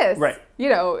 But this, you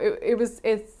know, it's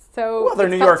so... Well, they're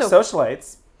New York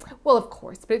socialites. Well, of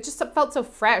course, but it just felt so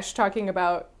fresh talking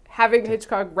about having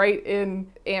Hitchcock write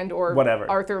in or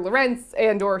Arthur Lawrence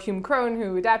or Hume Crone,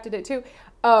 who adapted it too,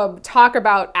 talk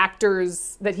about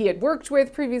actors that he had worked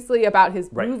with previously, about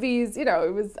his movies. You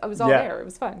know, I was all there. It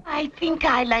was fun. I think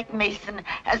I like Mason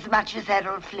as much as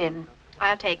Errol Flynn.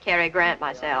 I'll take Cary Grant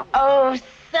myself. Oh,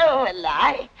 so will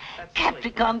I.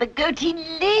 Capricorn, the goatee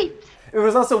leaps. It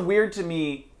was also weird to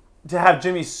me to have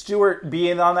Jimmy Stewart be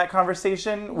in on that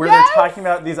conversation where they're talking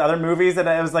about these other movies, and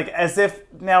it was like as if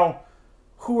now...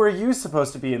 Who are you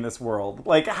supposed to be in this world?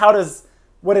 Like,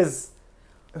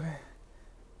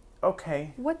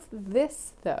 okay. What's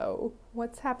this, though?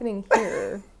 What's happening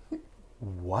here?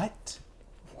 What?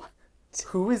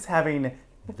 Who is having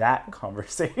that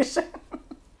conversation?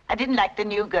 I didn't like the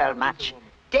new girl much.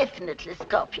 Definitely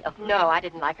Scorpio. No, I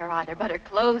didn't like her either, but her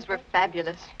clothes were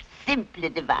fabulous. Simply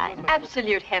divine.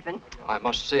 Absolute heaven. I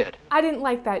must see it. I didn't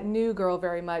like that new girl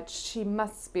very much. She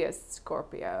must be a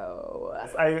Scorpio.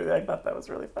 I thought that was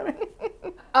really funny.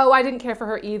 Oh, I didn't care for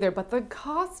her either, but the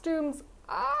costumes,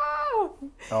 oh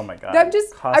my God.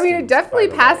 It definitely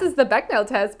passes the Bechdel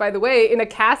test, by the way, in a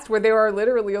cast where there are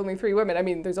literally only 3 women. I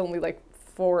mean, there's only like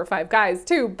 4 or 5 guys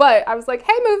too, but I was like,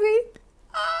 hey, movie.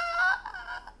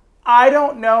 I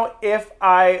don't know if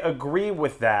I agree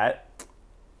with that.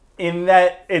 In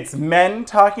that it's men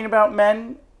talking about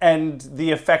men and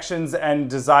the affections and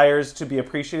desires to be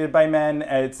appreciated by men,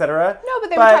 etc. No,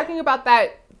 but they were talking about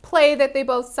that play that they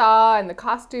both saw and the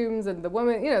costumes and the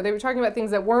woman. You know, they were talking about things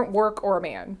that weren't work or a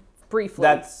man, briefly.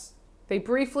 They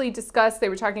briefly discussed, they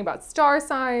were talking about star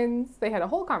signs. They had a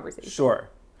whole conversation. Sure.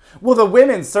 Well, the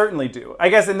women certainly do. I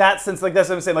guess in that sense, like that's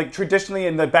what I'm saying, like traditionally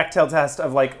in the Bechdel test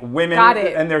of like women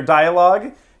and their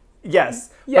dialogue, yes.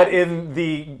 But in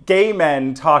the gay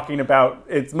men talking about,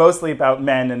 it's mostly about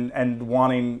men and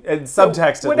wanting, and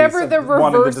subtext at least,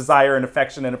 wanting the desire and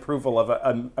affection and approval of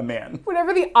a man.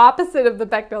 Whatever the opposite of the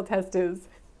Bechdel test is,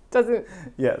 doesn't...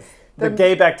 Yes. The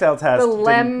gay Bechdel test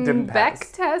didn't pass.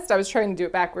 Beck test? I was trying to do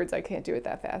it backwards. I can't do it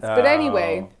that fast. But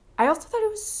anyway, I also thought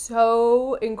it was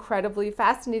so incredibly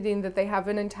fascinating that they have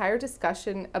an entire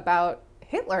discussion about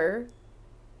Hitler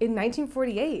in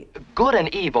 1948. Good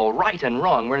and evil, right and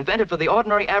wrong were invented for the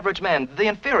ordinary average man, the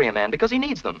inferior man, because he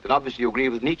needs them. Then obviously you agree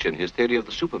with Nietzsche and his theory of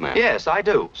the Superman. Yes, I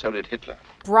do. So did Hitler.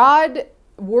 Broad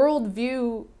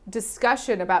worldview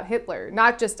discussion about Hitler,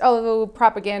 not just,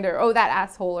 propaganda, or, that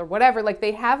asshole, or whatever. Like,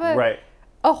 they have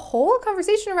a whole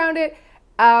conversation around it.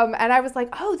 And I was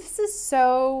like, this is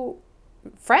so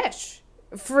fresh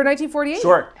for 1948.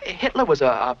 Sure. Hitler was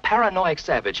a paranoid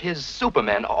savage. His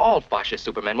Supermen, all fascist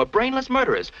Supermen, were brainless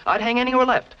murderers. I'd hang any who were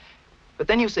left. But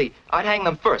then you see, I'd hang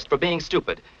them first for being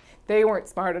stupid. They weren't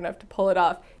smart enough to pull it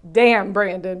off. Damn,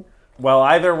 Brandon. Well,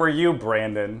 either were you,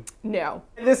 Brandon. No.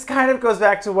 This kind of goes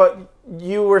back to what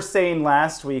you were saying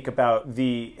last week about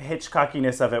the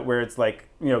Hitchcockiness of it, where it's like,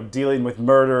 you know, dealing with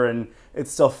murder and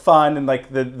it's still fun, and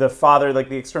like the father, like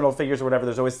the external figures or whatever,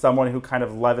 there's always someone who kind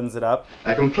of levens it up.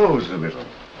 I compose a little,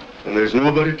 and there's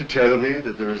nobody to tell me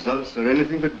that the results are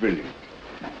anything but brilliant.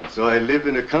 So I live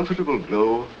in a comfortable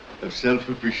glow of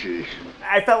self-appreciation.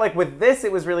 I felt like with this,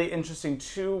 it was really interesting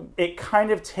too. It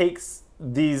kind of takes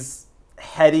these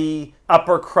heady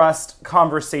upper crust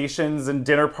conversations and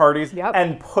dinner parties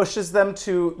and pushes them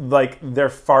to like their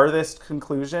farthest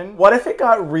conclusion. What if it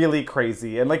got really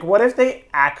crazy, and like what if they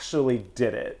actually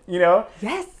did it, you know?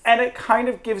 Yes. And it kind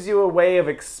of gives you a way of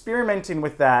experimenting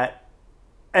with that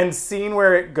and seeing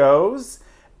where it goes,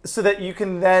 so that you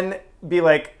can then be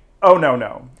like, oh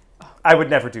no, I would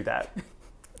never do that.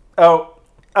 oh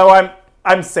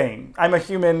I'm sane. I'm a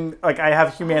human. Like, I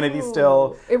have humanity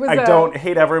still. I don't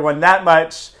hate everyone that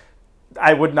much.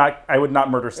 I would not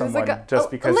murder someone like just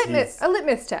because a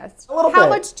litmus test. A little How bit.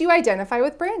 much do you identify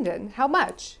with Brandon? How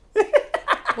much?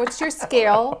 What's your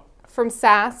scale from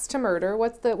sass to murder?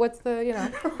 What's the you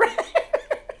know?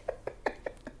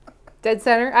 Dead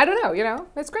center? I don't know, you know?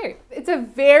 That's great. It's a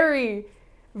very,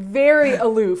 very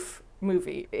aloof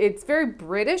movie. It's very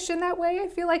British in that way, I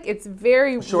feel like. It's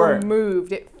very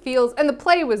removed. It feels, and the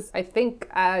play was, I think,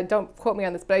 don't quote me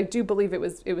on this, but I do believe it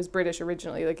was British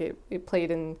originally. Like it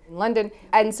played in London.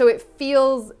 And so it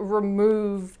feels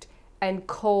removed and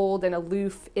cold and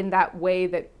aloof in that way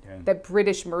that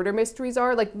British murder mysteries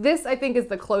are. Like this, I think, is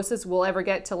the closest we'll ever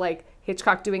get to like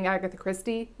Hitchcock doing Agatha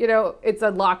Christie. You know, it's a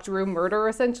locked room murder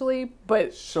essentially,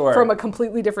 but from a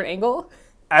completely different angle.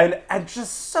 And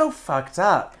just so fucked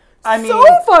up. I mean, so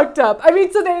fucked up. I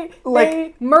mean, so they we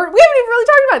haven't even really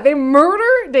talked about it. They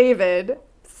murder David,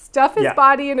 stuff his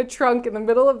body in a trunk in the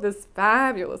middle of this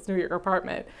fabulous New York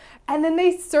apartment, and then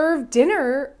they serve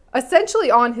dinner essentially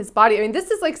on his body. I mean,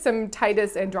 this is like some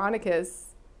Titus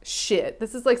Andronicus shit.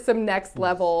 This is like some next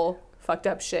level fucked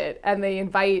up shit. And they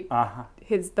invite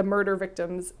the murder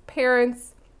victim's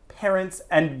parents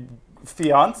and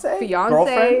fiance,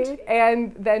 girlfriend,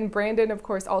 and then Brandon, of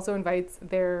course, also invites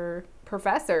their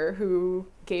professor who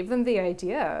gave them the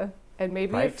idea, and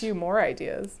maybe a few more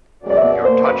ideas.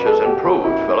 Your touch has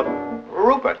improved, Philip.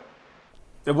 Rupert.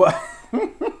 What?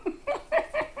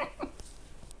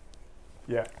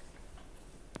 Yeah.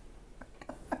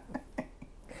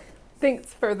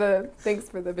 Thanks for the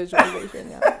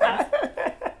visualization. Yeah.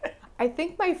 I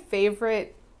think my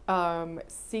favorite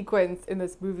sequence in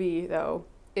this movie, though,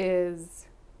 is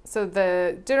so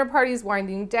the dinner party's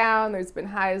winding down. There's been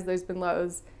highs, there's been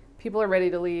lows. People are ready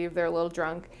to leave. They're a little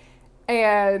drunk.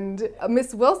 And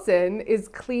Miss Wilson is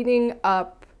cleaning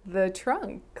up the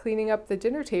trunk, cleaning up the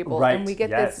dinner table. Right, and we get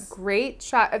this great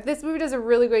shot. This movie does a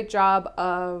really great job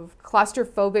of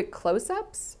claustrophobic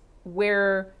close-ups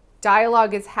where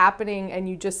dialogue is happening and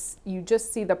you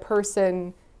just see the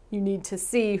person you need to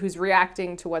see who's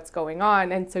reacting to what's going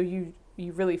on. And so you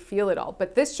really feel it all.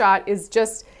 But this shot is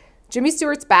just Jimmy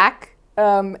Stewart's back,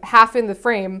 half in the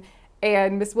frame,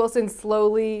 and Miss Wilson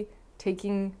slowly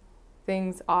taking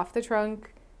things off the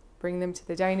trunk, bring them to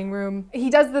the dining room.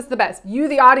 He does this the best. You,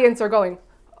 the audience, are going,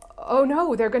 oh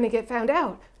no, they're gonna get found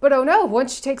out. But oh no,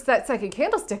 once she takes that second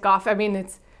candlestick off, I mean,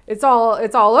 it's all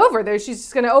over there. She's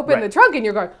just gonna open the trunk, and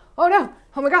you're going, oh no,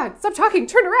 oh my God, stop talking,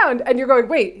 turn around. And you're going,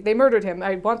 wait, they murdered him.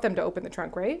 I want them to open the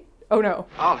trunk, right? Oh no.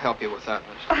 I'll help you with that,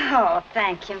 Miss. Oh,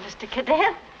 thank you, Mr.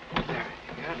 Cadet.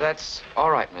 Yeah, that's all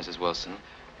right, Mrs. Wilson.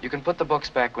 You can put the books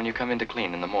back when you come in to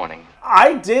clean in the morning.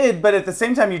 I did, but at the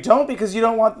same time you don't, because you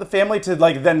don't want the family to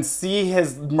like then see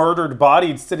his murdered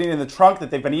body sitting in the trunk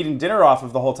that they've been eating dinner off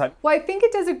of the whole time. Well, I think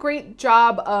it does a great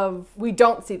job of, we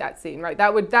don't see that scene, right?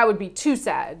 That would be too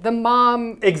sad. The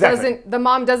mom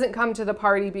doesn't come to the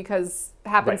party because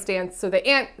happenstance, so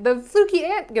the fluky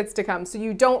aunt gets to come, so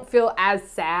you don't feel as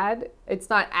sad. It's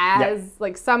not as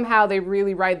like, somehow they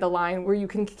really ride the line where you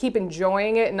can keep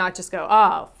enjoying it and not just go,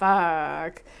 oh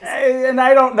fuck. And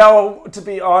I don't know, to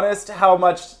be honest, how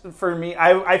much for me,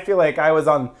 I feel like I was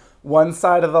on one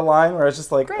side of the line where I was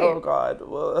just like, oh God.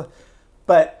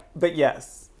 But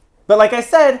yes. But like I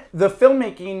said, the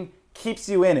filmmaking keeps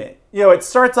you in it. You know, it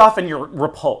starts off and you're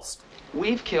repulsed.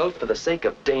 We've killed for the sake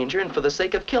of danger and for the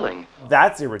sake of killing.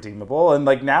 That's irredeemable. And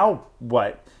like, now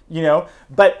what? You know?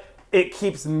 But it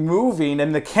keeps moving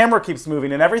and the camera keeps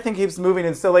moving and everything keeps moving.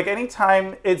 And so like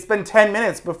anytime, it's been 10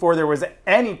 minutes before there was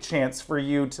any chance for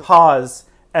you to pause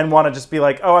and want to just be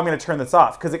like, oh, I'm going to turn this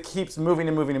off, because it keeps moving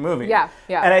and moving and moving. Yeah,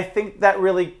 yeah. And I think that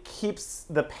really keeps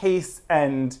the pace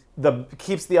and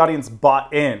keeps the audience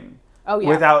bought in. Oh, yeah.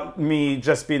 Without me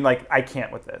just being like, I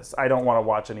can't with this. I don't want to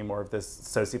watch any more of this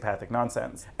sociopathic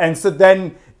nonsense. And so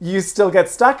then you still get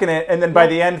stuck in it. And then by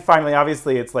the end, finally,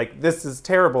 obviously, it's like, this is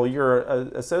terrible. You're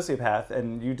a sociopath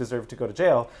and you deserve to go to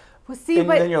jail. Well, see, and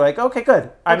then you're like, okay,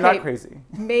 good. I'm not crazy.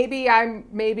 Maybe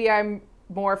I'm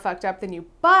more fucked up than you.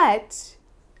 But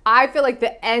I feel like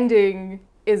the ending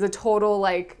is a total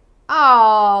like,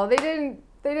 oh, they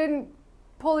didn't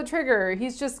pull the trigger.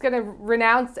 He's just going to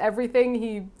renounce everything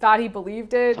he thought he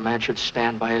believed in. A man should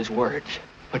stand by his words.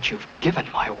 But you've given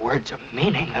my words a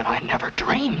meaning that I never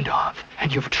dreamed of.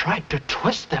 And you've tried to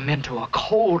twist them into a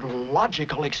cold,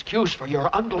 logical excuse for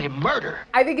your ugly murder.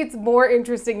 I think it's more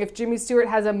interesting if Jimmy Stewart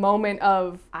has a moment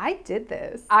of, I did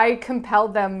this. I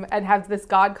compelled them, and have this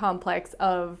God complex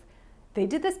of, they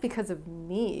did this because of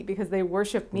me, because they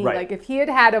worship me. Right. Like if he had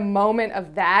had a moment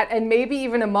of that, and maybe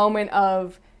even a moment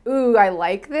of, ooh, I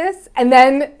like this. And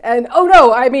oh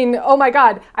no, I mean, oh my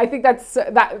God, I think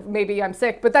that maybe I'm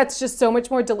sick, but that's just so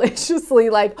much more deliciously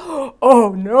like,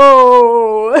 oh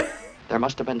no. There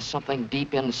must have been something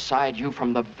deep inside you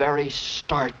from the very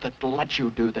start that let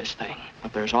you do this thing.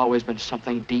 But there's always been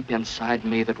something deep inside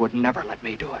me that would never let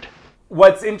me do it.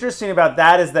 What's interesting about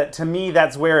that is that to me,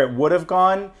 that's where it would have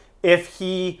gone if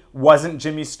he wasn't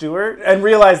Jimmy Stewart and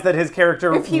realized that his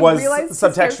character was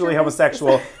subtextually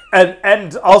homosexual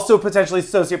and also potentially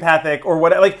sociopathic or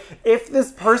what. Like, if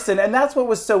this person, and that's what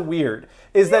was so weird,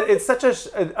 is that it's such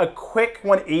a quick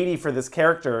 180 for this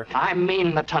character. I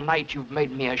mean that tonight you've made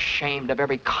me ashamed of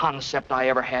every concept I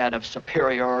ever had of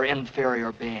superior or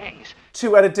inferior beings.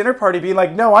 To, at a dinner party, being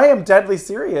like, no, I am deadly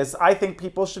serious. I think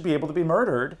people should be able to be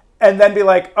murdered. And then be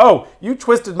like, oh, you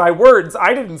twisted my words.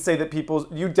 I didn't say that people...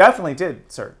 You definitely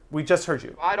did, sir. We just heard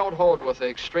you. I don't hold with the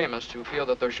extremists who feel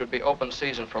that there should be open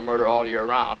season for murder all year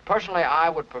round. Personally, I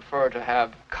would prefer to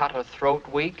have cut a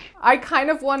throat week. I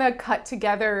kind of want to cut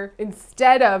together,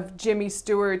 instead of Jimmy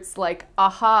Stewart's like,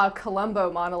 aha,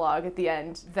 Columbo monologue at the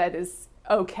end that is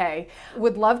okay.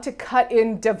 Would love to cut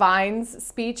in Divine's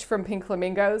speech from Pink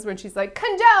Flamingos when she's like,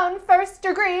 condone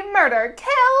first-degree murder,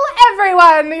 kill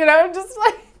everyone, you know, just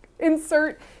like...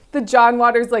 Insert the John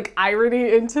Waters like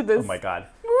irony into this. Oh my God.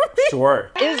 Sure.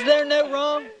 Is there no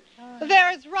wrong?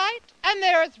 There is right and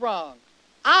there is wrong.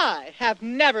 I have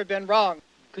never been wrong.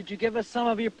 Could you give us some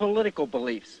of your political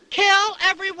beliefs? Kill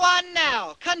everyone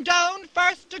now. Condone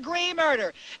first-degree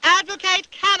murder.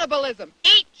 Advocate cannibalism.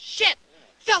 Eat shit.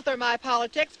 Filth are my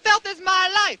politics. Filth is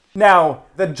my life. Now,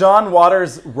 the John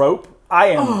Waters rope, I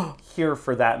am here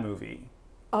for that movie.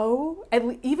 Oh,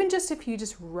 and even just if you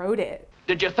just wrote it.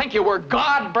 Did you think you were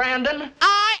God, Brandon?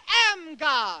 I am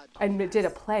God. And did a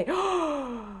play.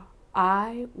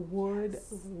 I would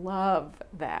love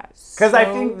that. Because I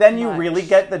think then you really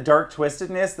get the dark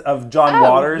twistedness of John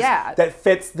Waters that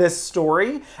fits this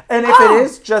story. And if it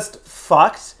is just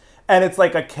fucked, and it's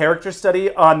like a character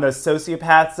study on the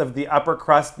sociopaths of the upper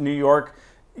crust New York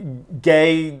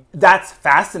gay, that's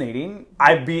fascinating.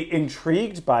 I'd be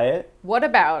intrigued by it. What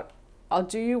about, I'll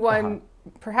do you one,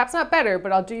 perhaps not better,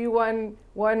 but I'll do you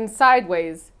one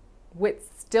sideways, Whit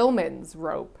Stillman's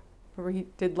rope, where he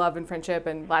did Love and Friendship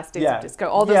and Last Days of Disco.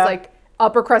 All those like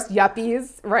upper crust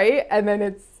yuppies, right? And then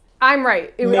it's, I'm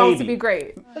right. It would also be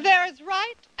great. There is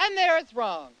right and there is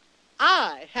wrong.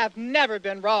 I have never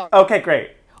been wrong. Okay,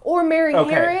 great. Or Mary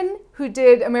Harron, who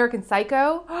did American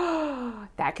Psycho.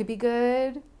 That could be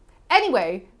good.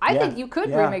 Anyway, I think you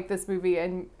could remake this movie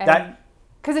and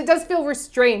because it does feel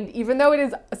restrained, even though it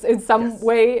is in some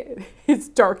way his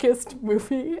darkest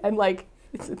movie and like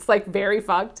it's like very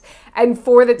fucked. And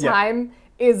for the time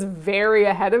is very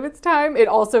ahead of its time. It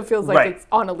also feels like it's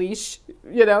on a leash,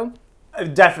 you know?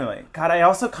 Definitely. God, I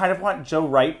also kind of want Joe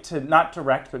Wright to not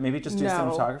direct, but maybe just do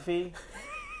cinematography.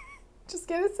 Just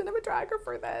get a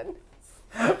cinematographer then.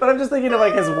 But I'm just thinking of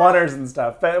like his oneers and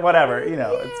stuff. But whatever, you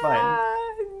know, it's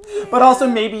fine. But also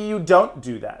maybe you don't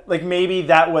do that. Like maybe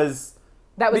that was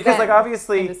because then, like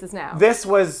obviously this is now. This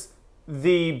was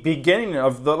the beginning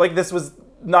of the this was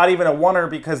not even a oneer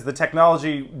because the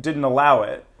technology didn't allow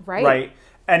it. Right.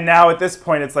 And now at this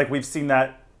point it's like we've seen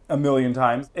that a million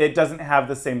times. It doesn't have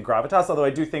the same gravitas, although I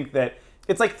do think that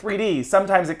it's like 3D.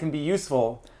 Sometimes it can be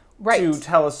useful. to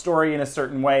tell a story in a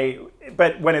certain way,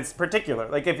 but when it's particular.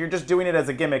 Like, if you're just doing it as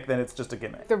a gimmick, then it's just a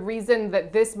gimmick. The reason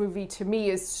that this movie, to me,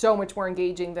 is so much more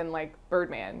engaging than, like,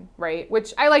 Birdman, right?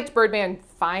 Which I liked Birdman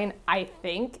fine, I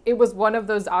think. It was one of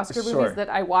those Oscar movies that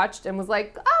I watched and was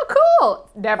like, oh, cool!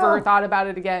 Never thought about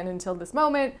it again until this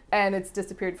moment, and it's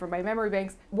disappeared from my memory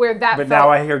banks. Where that But now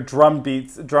I hear drum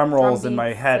rolls in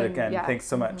my head again. Yeah. Thanks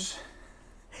so much.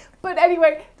 But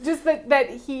anyway, just that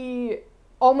he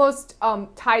almost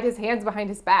tied his hands behind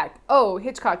his back. Oh,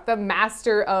 Hitchcock, the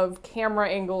master of camera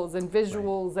angles and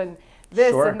visuals and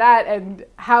this and that. And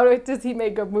how does he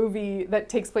make a movie that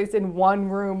takes place in one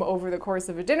room over the course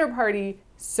of a dinner party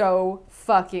so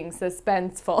fucking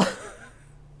suspenseful?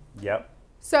 Yep.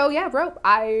 So yeah, Rope.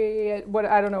 I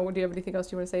don't know. Do you have anything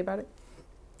else you want to say about it?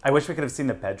 I wish we could have seen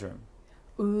the bedroom.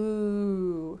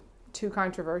 Ooh, too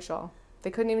controversial. They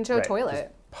couldn't even show a toilet. Just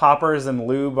poppers and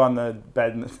lube on the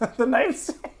bed and the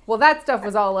nightstand. Well, that stuff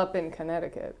was all up in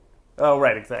Connecticut. Oh,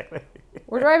 right, exactly.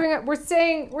 We're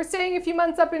staying a few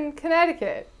months up in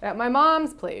Connecticut at my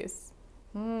mom's place.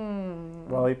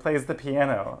 Well, he plays the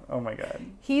piano. Oh my God.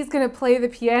 He's gonna play the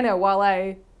piano while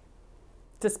I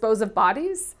dispose of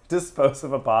bodies? Dispose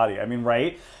of a body. I mean,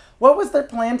 right? What was their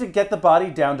plan to get the body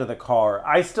down to the car?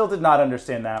 I still did not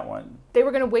understand that one. They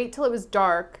were gonna wait till it was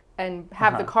dark and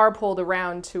have the car pulled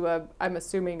around to I'm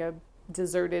assuming a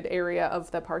deserted area of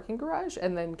the parking garage,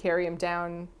 and then carry him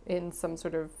down in some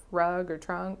sort of rug or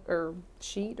trunk or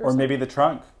sheet or something. Maybe the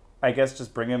trunk. I guess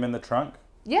just bring him in the trunk.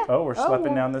 Yeah. Oh, we're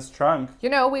schlepping down this trunk. You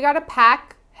know, we got to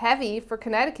pack heavy for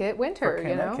Connecticut winter,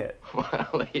 you know?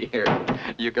 Well, here,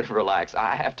 you can relax.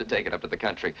 I have to take it up to the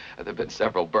country. There have been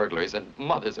several burglaries, and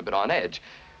Mother's a bit on edge.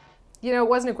 You know, it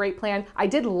wasn't a great plan. I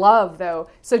did love, though.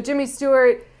 So Jimmy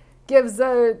Stewart gives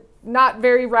a not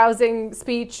very rousing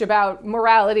speech about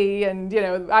morality, and, you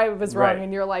know, I was wrong,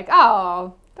 and you're like,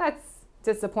 oh, that's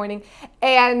disappointing.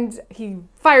 And he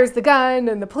fires the gun,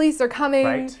 and the police are coming.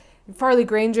 Right. Farley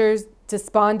Granger's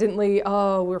despondently,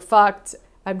 oh, we're fucked.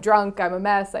 I'm drunk. I'm a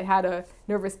mess. I had a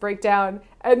nervous breakdown.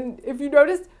 And if you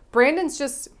notice, Brandon's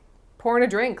just pouring a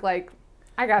drink. Like,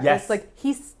 I got this. Like,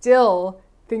 he still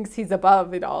thinks he's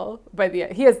above it all by the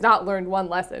end. He has not learned one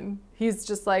lesson. He's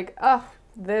just like, oh,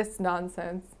 this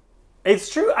nonsense.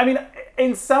 It's true. I mean,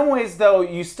 in some ways, though,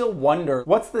 you still wonder,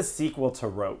 what's the sequel to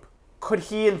Rope? Could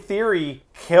he, in theory,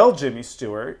 kill Jimmy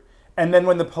Stewart? And then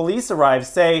when the police arrive,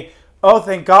 say, oh,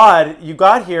 thank God you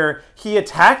got here. He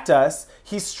attacked us.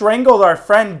 He strangled our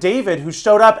friend David, who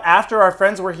showed up after our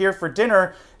friends were here for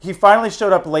dinner. He finally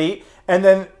showed up late. And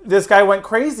then this guy went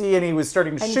crazy and he was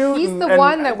starting to shoot. He's the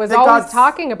one that was always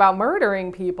talking about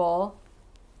murdering people.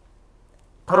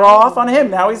 Put it all off on him.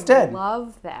 Now he's dead. I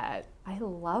love that. I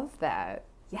love that.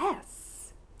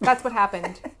 Yes. That's what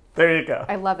happened. There you go.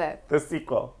 I love it. The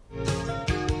sequel.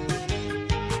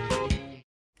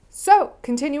 So,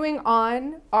 continuing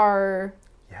on our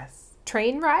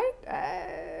train ride.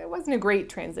 It wasn't a great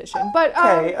transition, but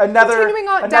okay, another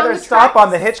stop tracks. on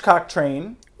the Hitchcock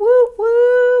train. Woo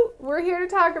woo! We're here to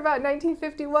talk about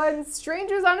 1951's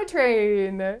Strangers on a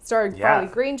Train, starring Farley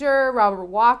Granger, Robert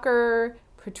Walker,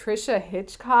 Patricia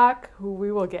Hitchcock, who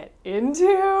we will get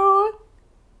into.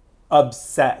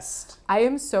 Obsessed. I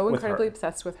am so incredibly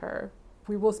obsessed with her.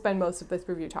 We will spend most of this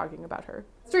review talking about her.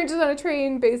 Strangers on a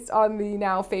Train, based on the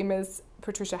now famous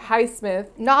Patricia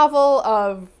Highsmith novel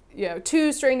of, you know,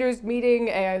 two strangers meeting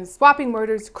and swapping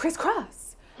murders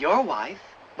crisscross. Your wife,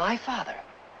 my father.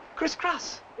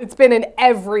 Crisscross. It's been in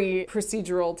every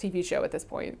procedural TV show at this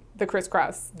point. The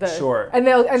crisscross. And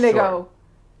they go,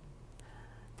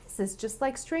 this is just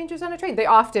like Strangers on a Train. They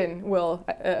often will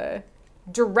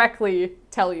directly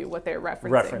tell you what they're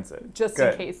referencing. Reference it. Just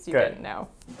in case you didn't know.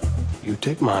 You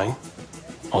take mine,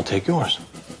 I'll take yours.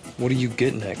 What are you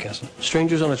getting at, Kessel?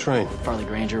 Strangers on a Train. Farley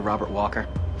Granger, Robert Walker.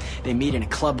 They meet in a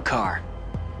club car.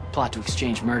 Plot to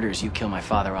exchange murders. You kill my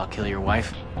father, I'll kill your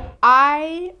wife.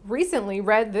 I recently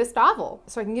read this novel,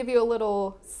 so I can give you a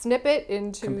little snippet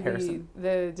into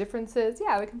the differences.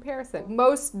 Yeah, the comparison.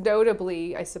 Most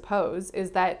notably, I suppose, is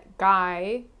that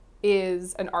Guy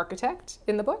is an architect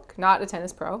in the book, not a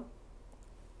tennis pro.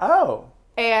 Oh.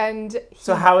 And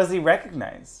so how is he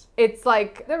recognized? It's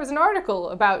like, there was an article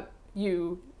about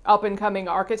you, up-and-coming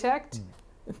architect.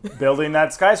 Building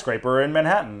that skyscraper in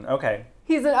Manhattan. Okay.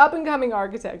 He's an up-and-coming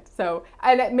architect, so,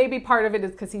 and maybe part of it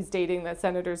is because he's dating the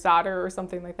senator's daughter or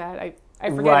something like that. I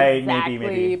forget exactly,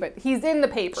 maybe. But he's in the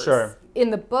papers. Sure.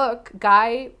 In the book,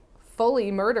 Guy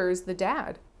fully murders the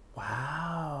dad.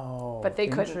 Wow. But they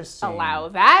couldn't allow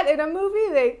that in a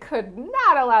movie. They could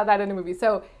not allow that in a movie.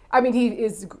 So, I mean, he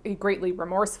is greatly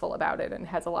remorseful about it and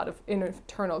has a lot of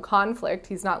internal conflict.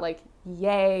 He's not like,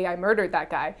 yay, I murdered that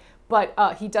guy.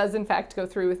 But he does, in fact, go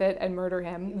through with it and murder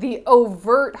him. The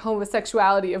overt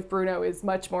homosexuality of Bruno is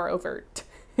much more overt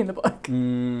in the book.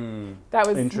 That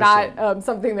was not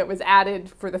something that was added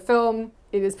for the film.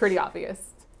 It is pretty obvious.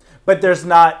 But it's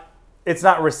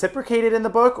not reciprocated in the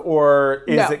book, or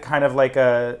is it kind of like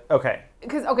a, okay.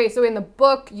 Because, okay, so in the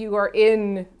book, you are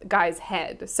in the guy's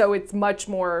head. So it's much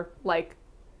more like,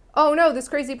 oh no, this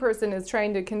crazy person is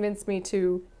trying to convince me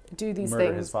to do these Murder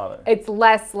things. his father. It's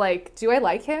less like, do I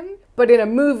like him? But in a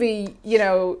movie, you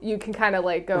know, you can kind of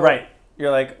like go... Right.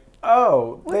 You're like,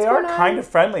 oh, they are kind of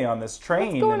friendly on this train.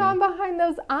 What's going on behind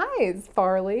those eyes,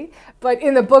 Farley? But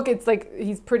in the book, it's like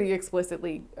he's pretty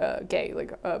explicitly gay,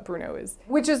 like Bruno is.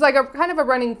 Which is like a kind of a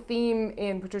running theme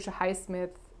in Patricia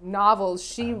Highsmith's novels.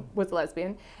 She was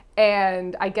lesbian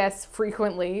and I guess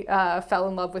frequently fell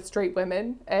in love with straight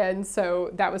women. And so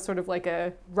that was sort of like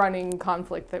a running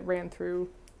conflict that ran through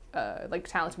like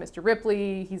Talented Mr.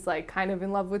 Ripley. He's like kind of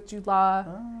in love with Jude Law.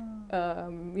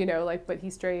 You know, like, but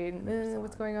he's straight.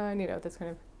 What's going on? You know, that's kind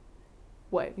of...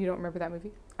 What? You don't remember that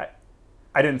movie?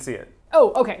 I didn't see it.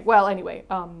 Oh, okay. Well, anyway.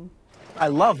 I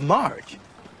love Marge.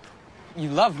 You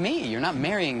love me. You're not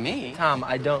marrying me. Tom,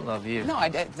 I don't love you. No, I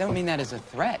don't mean that as a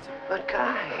threat. But,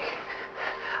 Guy,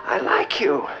 I like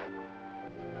you.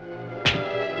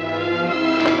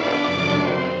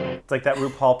 It's like that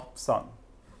RuPaul song.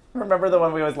 Remember the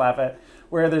one we always laugh at?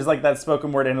 Where there's like that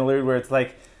spoken word interlude where it's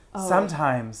like,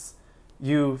 sometimes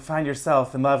you find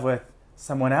yourself in love with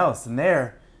someone else and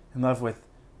they're in love with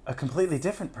a completely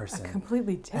different person. A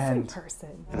completely different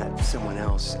person. And that someone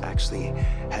else actually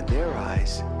had their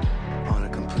eyes on a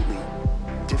completely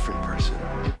different person.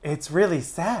 It's really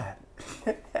sad.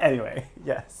 Anyway,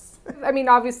 yes. I mean,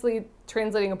 obviously,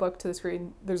 translating a book to the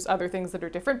screen, there's other things that are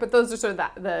different, but those are sort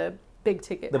of the big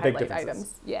ticket highlight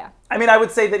items. Yeah. I mean, I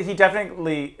would say that he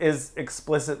definitely is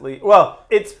explicitly... Well,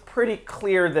 it's pretty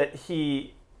clear that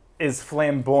he is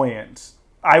flamboyant.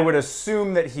 I would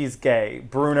assume that he's gay.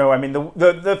 Bruno, I mean,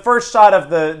 the first shot of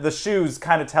the shoes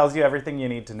kind of tells you everything you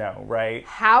need to know, right?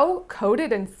 How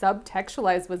coded and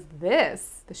subtextualized was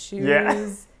this? The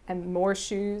shoes and more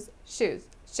shoes. Shoes.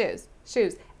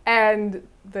 And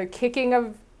the kicking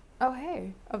of... Oh,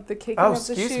 hey. Of the kicking of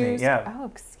the shoes. Excuse me, yeah. Oh,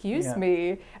 excuse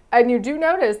me. And you do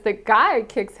notice that Guy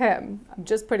kicks him. I'm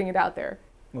just putting it out there.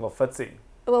 A little footsie.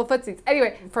 A little footsies.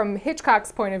 Anyway, from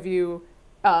Hitchcock's point of view,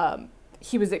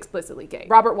 he was explicitly gay.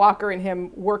 Robert Walker and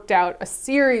him worked out a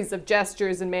series of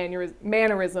gestures and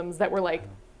mannerisms that were like,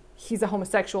 he's a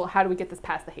homosexual. How do we get this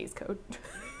past the Hays Code?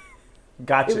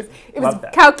 Gotcha. It was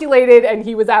calculated, and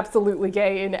he was absolutely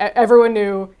gay, and everyone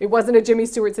knew. It wasn't a Jimmy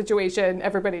Stewart situation.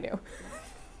 Everybody knew.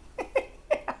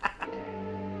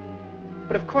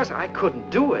 But of course I couldn't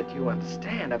do it, you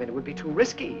understand. I mean, it would be too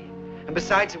risky. And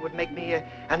besides, it would make me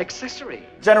an accessory.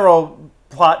 General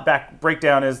plot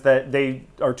breakdown is that they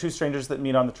are two strangers that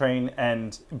meet on the train,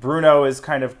 and Bruno is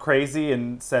kind of crazy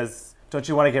and says, don't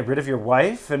you want to get rid of your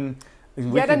wife? And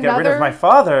we can get rid of my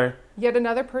father. Yet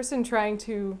another person trying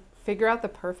to figure out the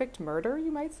perfect murder,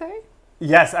 you might say?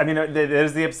 Yes, I mean,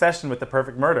 there's the obsession with the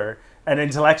perfect murder, an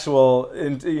intellectual,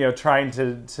 trying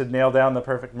to nail down the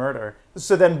perfect murder.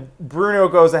 So then Bruno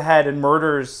goes ahead and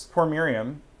murders poor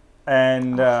Miriam.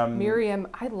 And Miriam,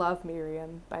 I love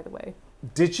Miriam, by the way.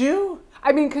 Did you?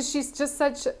 I mean, because she's just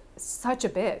such a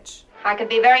bitch. I could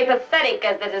be very pathetic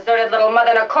as the deserted little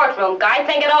mother in a courtroom. Guy,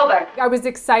 think it over. I was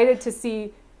excited to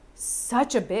see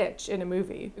such a bitch in a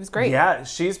movie. It was great. Yeah,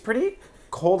 she's pretty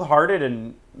cold-hearted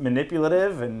and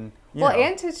manipulative and...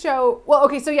 And to show... Well,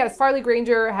 okay, so yes, Farley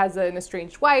Granger has an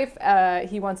estranged wife.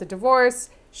 He wants a divorce.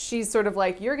 She's sort of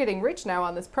like, you're getting rich now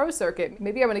on this pro circuit.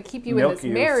 Maybe I'm going to keep you in this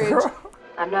marriage.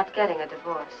 I'm not getting a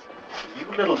divorce. You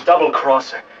little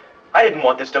double-crosser. I didn't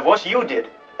want this divorce, you did.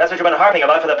 That's what you've been harping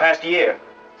about for the past year.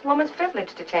 It's a woman's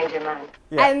privilege to change her mind.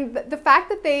 Yeah. And the fact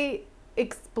that they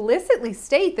explicitly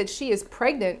state that she is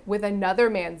pregnant with another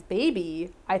man's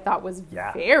baby, I thought was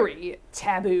very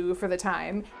taboo for the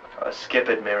time. Oh, skip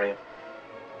it, Miriam.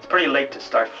 It's pretty late to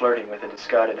start flirting with a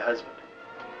discarded husband.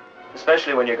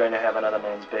 Especially when you're going to have another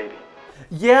man's baby.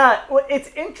 Yeah, well, it's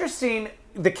interesting,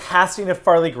 the casting of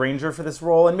Farley Granger for this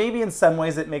role, and maybe in some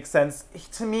ways it makes sense.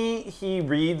 To me, he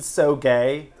reads so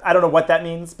gay. I don't know what that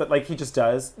means, but like he just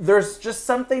does. There's just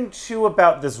something too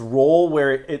about this role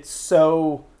where it's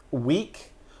so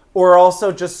weak, or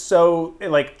also just so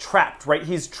like trapped, right?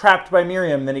 He's trapped by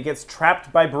Miriam, then he gets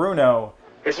trapped by Bruno.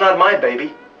 It's not my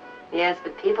baby. Yes,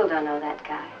 but people don't know that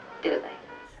guy, do they?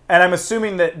 And I'm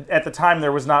assuming that at the time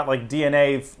there was not like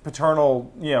DNA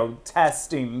paternal,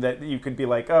 testing that you could be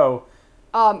like, oh.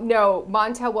 No,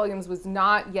 Montel Williams was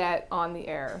not yet on the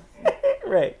air.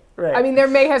 Right. Right. I mean, there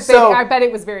may have been, I bet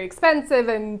it was very expensive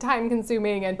and time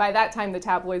consuming, and by that time the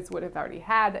tabloids would have already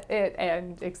had it,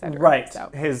 and et cetera. Right.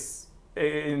 So. His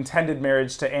intended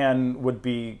marriage to Anne would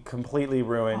be completely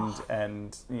ruined,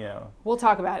 and, We'll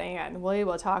talk about Anne. We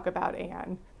will talk about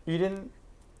Anne. You didn't?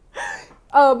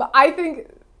 I think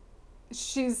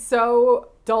she's so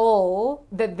dull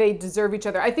that they deserve each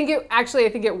other. I think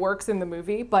it works in the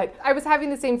movie, but I was having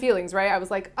the same feelings, right? I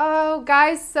was like, oh,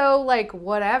 Guy's so like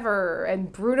whatever,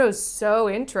 and Bruno's so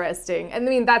interesting. And I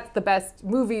mean, that's the best.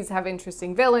 Movies have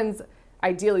interesting villains.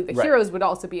 Ideally, the heroes would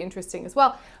also be interesting as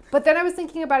well. But then I was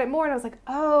thinking about it more, and I was like,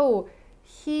 oh,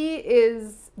 he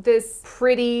is this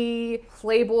pretty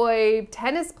playboy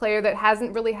tennis player that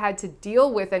hasn't really had to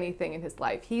deal with anything in his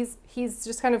life. He's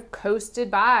just kind of coasted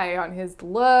by on his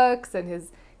looks and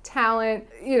his talent,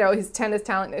 his tennis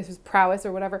talent, his prowess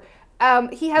or whatever.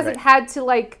 He hasn't had to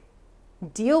like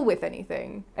deal with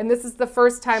anything. And this is the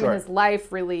first time in his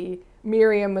life, really.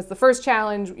 Miriam was the first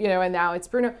challenge, and now it's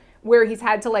Bruno, where he's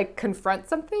had to like confront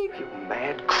something. You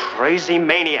mad, crazy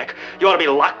maniac. You ought to be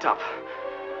locked up.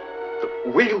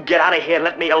 Will you get out of here and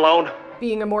let me alone?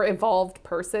 Being a more evolved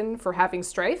person for having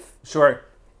strife. Sure.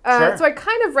 So I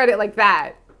kind of read it like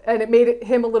that, and it made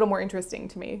him a little more interesting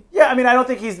to me. Yeah, I mean, I don't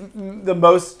think he's the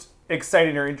most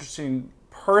exciting or interesting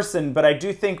person, but I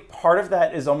do think part of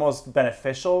that is almost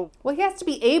beneficial. Well, he has to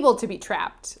be able to be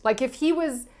trapped. Like if he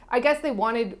was, I guess they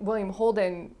wanted William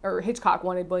Holden, or Hitchcock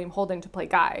wanted William Holden to play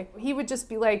Guy. He would just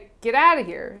be like, get out of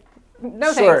here.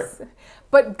 No thanks.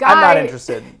 But Guy, I'm not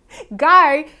interested.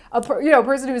 Guy, a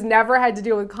person who's never had to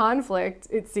deal with conflict,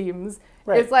 it seems,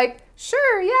 is like,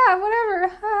 sure, yeah,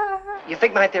 whatever. You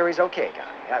think my theory's okay,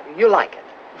 Guy? You like it?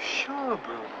 Sure,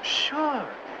 Bruno, sure.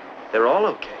 They're all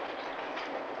okay.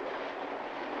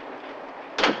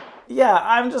 Yeah,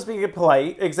 I'm just being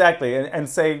polite, exactly, and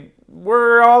say,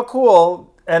 we're all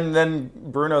cool. And then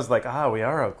Bruno's like, we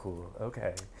are all cool,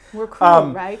 okay. We're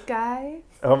cool, right, Guy?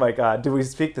 Oh my God, do we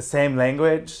speak the same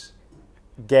language?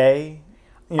 Gay?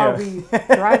 Are we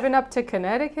driving up to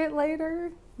Connecticut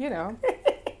later? Guy.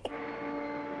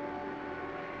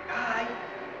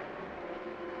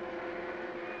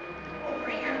 Over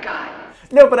here, Guy.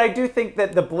 No, but I do think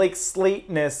that the blank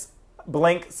slateness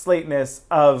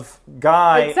of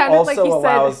Guy also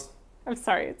allows... I'm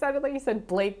sorry, it sounded like you said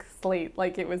Blake Slate,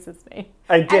 like it was his name.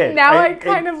 I did. And now I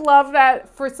kind of love that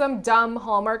for some dumb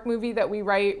Hallmark movie that we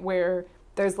write where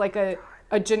there's like a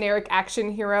generic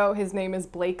action hero. His name is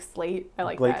Blake Slate. I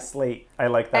like Blake that. Slate. I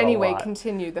like that a lot. Anyway,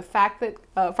 continue. The fact that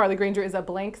Farley Granger is a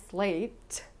blank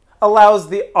slate allows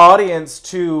the audience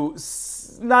to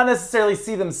not necessarily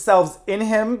see themselves in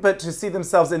him, but to see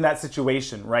themselves in that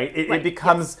situation, right? It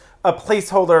becomes a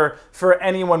placeholder for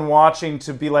anyone watching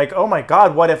to be like, oh my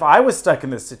God, what if I was stuck in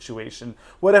this situation?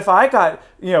 What if I got,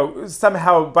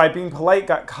 somehow by being polite,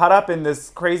 got caught up in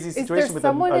this crazy situation? Is there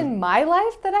someone in my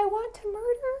life that I want to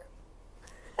murder?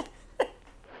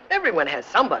 Everyone has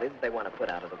somebody that they want to put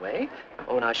out of the way.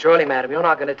 Oh, now, surely, madam, you're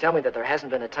not going to tell me that there hasn't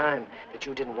been a time that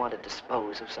you didn't want to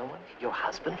dispose of someone? Your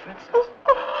husband, for instance?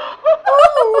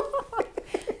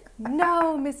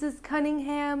 No, Mrs.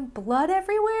 Cunningham. Blood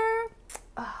everywhere?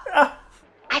 I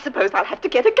suppose I'll have to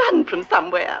get a gun from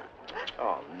somewhere.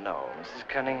 Oh, no, Mrs.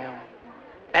 Cunningham.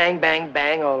 Bang, bang,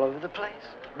 bang all over the place.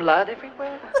 Blood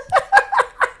everywhere.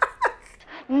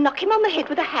 Knock him on the head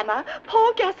with a hammer,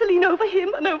 pour gasoline over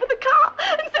him and over the car,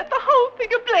 and set the whole thing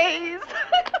ablaze.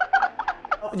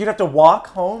 You'd have to walk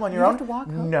home on your own? You'd have to walk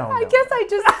home? No. I guess I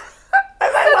just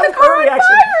I love her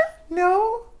reaction.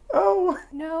 No. Oh.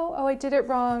 No. Oh, I did it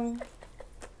wrong.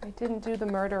 I didn't do the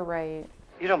murder right.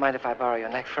 You don't mind if I borrow your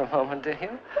neck for a moment, do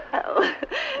you? Oh,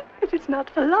 if it's not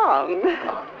for long.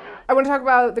 I want to talk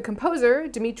about the composer,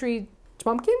 Dmitri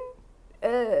Chmomkin.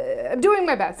 I'm doing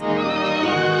my best.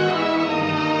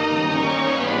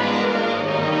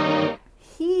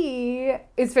 He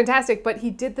is fantastic, but he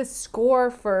did the score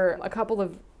for a couple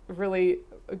of really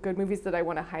good movies that I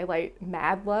want to highlight.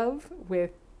 Mad Love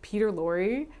with Peter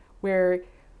Lorre, where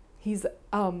he's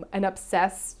an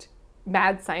obsessed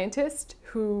mad scientist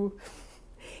who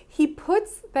he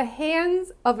puts the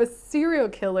hands of a serial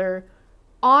killer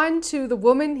onto the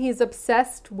woman he's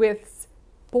obsessed with's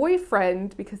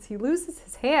boyfriend because he loses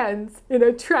his hands in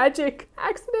a tragic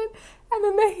accident, and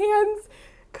then the hands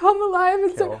come alive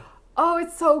and so. Oh,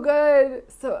 it's so good.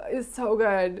 It's so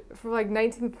good. From like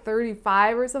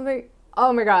 1935 or something.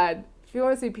 Oh my God. If you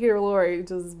want to see Peter Lorre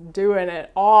just doing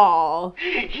it all.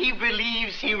 He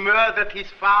believes he murdered his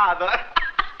father.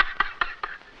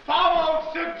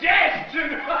 Foul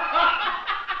suggestion!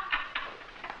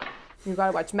 You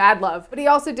gotta watch Mad Love. But he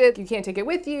also did You Can't Take It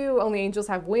With You, Only Angels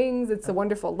Have Wings, It's a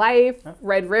Wonderful Life,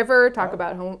 Red River, talk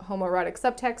about homoerotic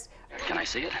subtext. Can I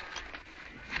see it?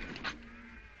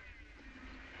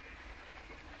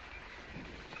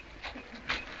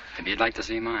 Maybe you'd like to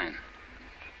see mine.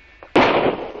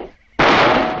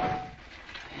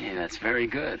 Hey, that's very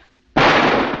good.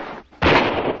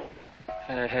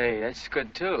 Hey, that's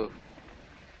good too.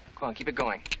 Come on, keep it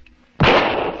going.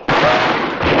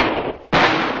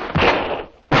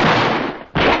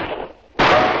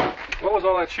 What was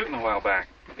all that shooting a while back?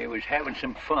 They was having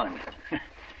some fun.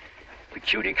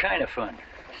 Peculiar kind of fun.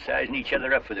 Sizing each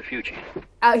other up for the future.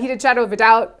 He did Shadow of a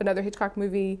Doubt, another Hitchcock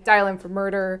movie, Dial M for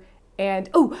Murder, and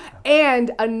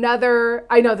another,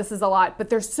 I know this is a lot, but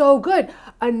they're so good,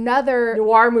 another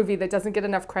noir movie that doesn't get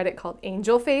enough credit called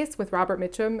Angel Face with Robert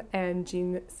Mitchum and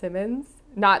Gene Simmons.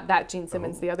 Not that Gene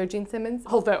Simmons, the other Gene Simmons,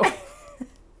 although...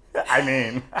 I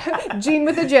mean... Gene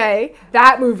with a J.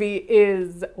 That movie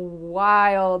is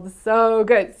wild, so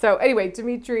good. So anyway,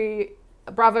 Dimitri,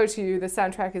 bravo to you. The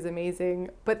soundtrack is amazing.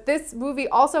 But this movie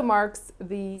also marks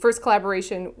the first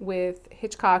collaboration with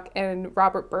Hitchcock and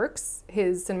Robert Burks,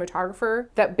 his cinematographer,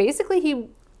 that basically he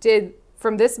did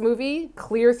from this movie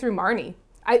clear through Marnie.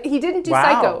 He didn't do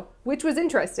Psycho, which was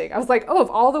interesting. I was like, oh, of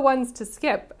all the ones to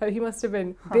skip, he must have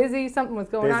been busy. Something was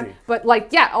going on. But like,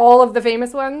 yeah, all of the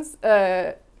famous ones,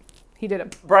 he did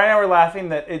them. Brian and I were laughing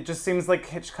that it just seems like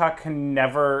Hitchcock can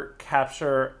never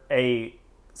capture a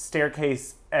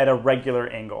staircase at a regular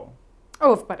angle.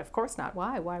 Oh, but of course not.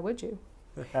 Why? Why would you?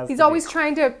 He's always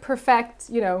trying to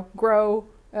perfect, grow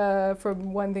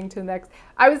from one thing to the next.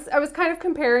 I was kind of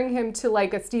comparing him to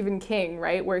like a Stephen King,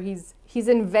 right? Where he's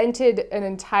invented an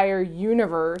entire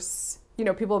universe.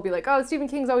 People will be like, oh, Stephen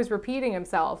King's always repeating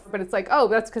himself. But it's like, oh,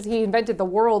 that's because he invented the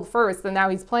world first and now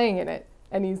he's playing in it.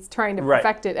 And he's trying to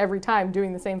perfect it every time,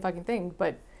 doing the same fucking thing.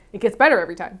 But it gets better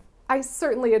every time. I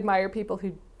certainly admire people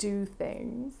who do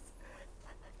things.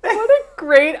 What a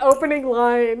great opening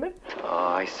line.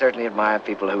 Oh, I certainly admire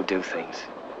people who do things.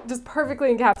 Just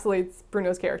perfectly encapsulates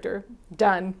Bruno's character.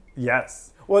 Done.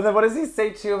 Yes. Well, then what does he say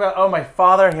to you about, oh, my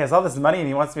father, he has all this money and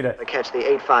he wants me to... I catch the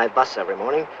 8:05 bus every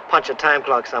morning, punch a time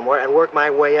clock somewhere, and work my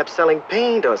way up selling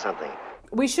paint or something.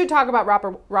 We should talk about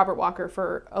Robert Walker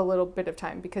for a little bit of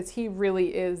time because he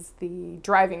really is the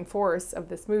driving force of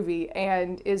this movie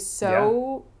and is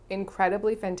so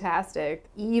incredibly fantastic,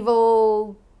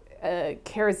 evil,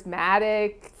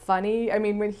 charismatic, funny. I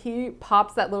mean, when he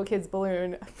pops that little kid's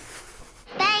balloon...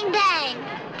 Bang, bang!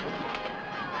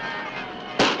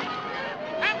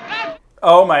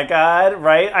 Oh my God,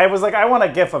 right? I was like, I want a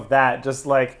gif of that, just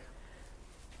like...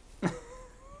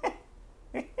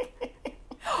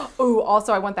 Ooh,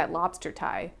 also I want that lobster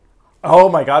tie. Oh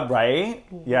my God, right?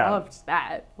 Yeah.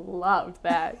 Loved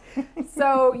that.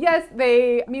 So yes,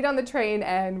 they meet on the train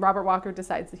and Robert Walker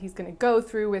decides that he's gonna go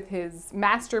through with his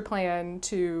master plan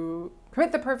to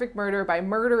commit the perfect murder by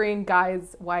murdering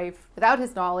Guy's wife without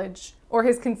his knowledge or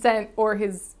his consent or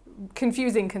his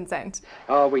confusing consent.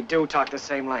 Oh, we do talk the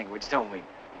same language, don't we?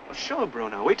 Well, sure,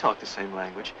 Bruno, we talk the same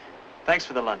language. Thanks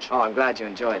for the lunch. Oh, I'm glad you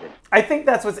enjoyed it. I think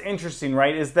that's what's interesting,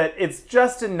 right? Is that it's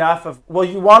just enough of, well,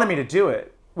 you wanted me to do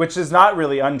it, which is not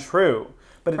really untrue.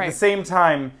 But at the same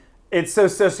time, it's so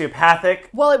sociopathic.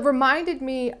 Well, it reminded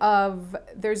me of,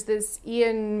 there's this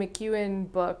Ian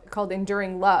McEwan book called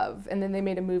Enduring Love, and then they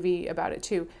made a movie about it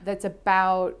too, that's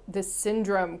about this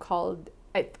syndrome called,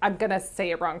 I'm going to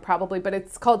say it wrong probably, but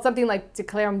it's called something like de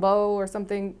Clerambault or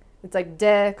something. It's like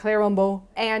de Clerambault.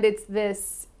 And it's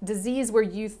this disease where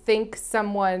you think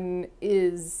someone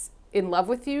is in love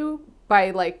with you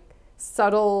by like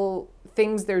subtle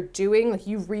things they're doing. Like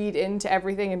you read into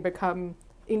everything and become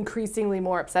increasingly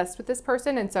more obsessed with this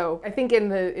person. And so I think in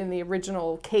the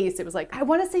original case, it was like, I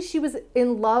want to say she was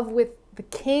in love with the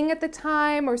king at the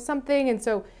time or something. And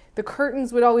so the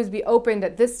curtains would always be opened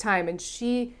at this time. And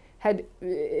she had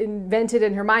invented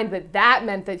in her mind that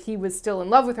meant that he was still in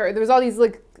love with her. There was all these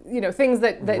like, things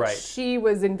that she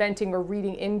was inventing or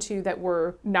reading into that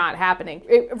were not happening.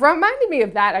 It reminded me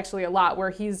of that actually a lot,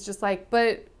 where he's just like,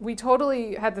 but we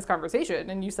totally had this conversation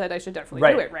and you said I should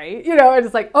definitely do it, right? And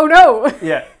it's like, oh no.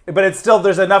 Yeah, but it's still,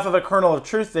 there's enough of a kernel of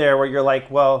truth there where you're like,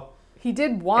 well, he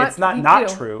did want... It's not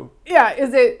true. Yeah,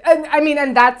 is it?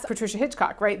 And that's Patricia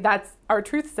Hitchcock, right? That's our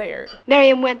truth sayer.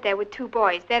 Miriam went there with two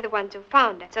boys. They're the ones who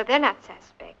found her, so they're not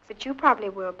suspects. But you probably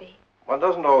will be. One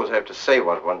doesn't always have to say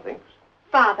what one thinks.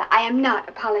 Father, I am not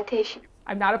a politician.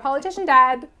 I'm not a politician,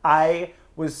 Dad. I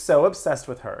was so obsessed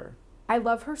with her. I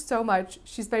love her so much.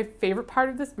 She's my favorite part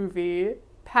of this movie.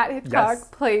 Pat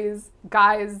Hitchcock plays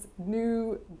Guy's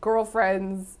new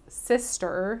girlfriend's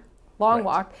sister, Long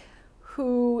Walk,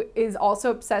 who is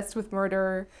also obsessed with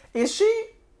murder. Is she?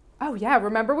 Oh, yeah.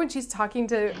 Remember when she's talking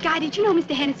to... Guy, did you know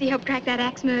Mr. Hennessy helped crack that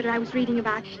axe murder I was reading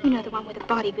about? You know, the one where the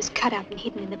body was cut up and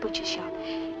hidden in the butcher's shop.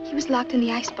 He was locked in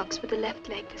the icebox with the left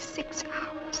leg for 6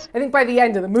 hours. I think by the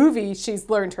end of the movie, she's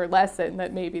learned her lesson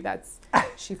that maybe that's...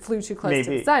 she flew too close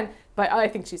to the sun. But I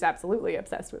think she's absolutely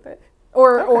obsessed with it.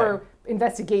 Or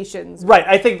investigations. Right.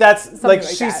 I think that's... Like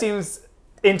she that. seems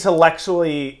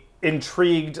intellectually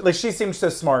intrigued. Like she seems so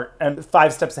smart and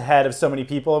 5 steps ahead of so many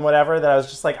people and whatever that I was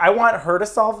just like, I want her to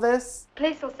solve this.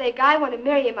 Police will say Guy wanted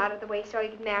Miriam out of the way so he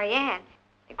could marry Anne.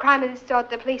 The crime is thought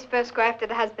the police first go after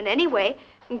the husband anyway,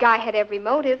 and Guy had every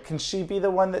motive. Can she be the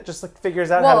one that just like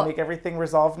figures out how to make everything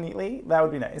resolve neatly? That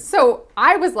would be nice. So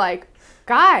I was like,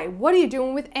 Guy, what are you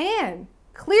doing with Anne?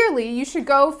 Clearly you should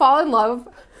go fall in love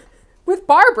with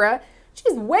Barbara.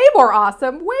 She's way more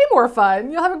awesome, way more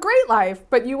fun. You'll have a great life,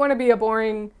 but you want to be a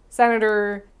boring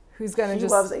senator who's going to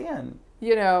just, loves Anne.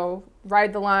 You know,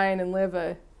 ride the line and live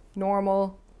a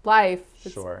normal life.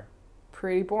 It's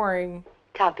pretty boring.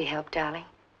 Can't be helped, darling.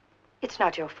 It's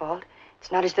not your fault.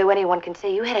 It's not as though anyone can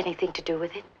say you had anything to do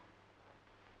with it.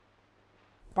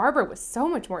 Barbara was so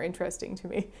much more interesting to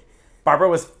me. Barbara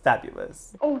was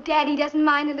fabulous. Oh, Daddy doesn't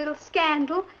mind a little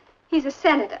scandal. He's a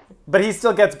senator. But he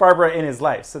still gets Barbara in his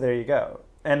life, so there you go.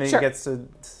 And he gets to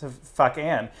fuck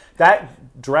Anne.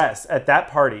 That dress at that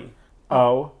party,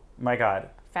 oh my God.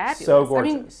 Fabulous. So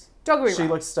gorgeous. I mean, don't get me wrong. She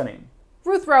looks stunning.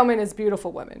 Ruth Roman is a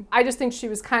beautiful woman. I just think she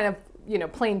was kind of, you know,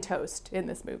 plain toast in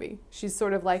this movie. She's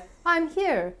sort of like, I'm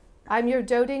here. I'm your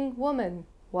doting woman.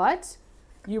 What?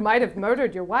 You might have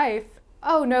murdered your wife.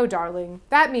 Oh no, darling.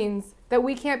 That means that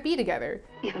we can't be together.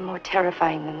 Even more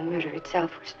terrifying than the murder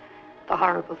itself was the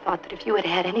horrible thought that if you had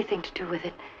had anything to do with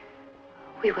it,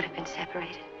 we would have been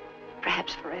separated,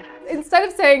 perhaps forever. Instead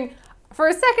of saying, for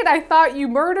a second I thought you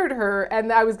murdered her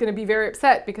and I was going to be very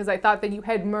upset because I thought that you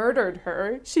had murdered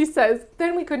her, she says,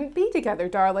 then we couldn't be together,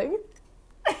 darling.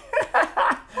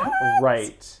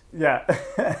 Right. Yeah.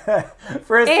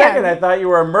 For a second I thought you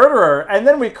were a murderer and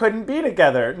then we couldn't be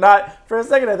together. Not for a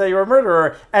second I thought you were a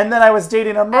murderer and then I was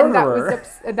dating a murderer.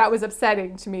 And that was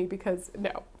upsetting to me because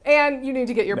no. And you need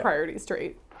to get your priorities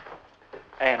straight.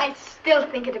 I still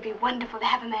think it'd be wonderful to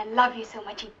have a man love you so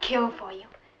much he'd kill for you.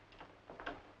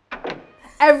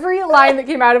 Every line that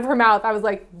came out of her mouth, I was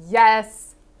like,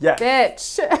 yes, yes.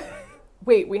 Bitch.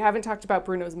 Wait, we haven't talked about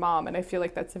Bruno's mom, and I feel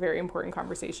like that's a very important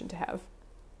conversation to have.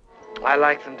 I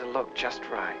like them to look just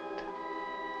right.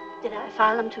 Did I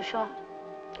file them too short?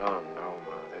 Oh, no,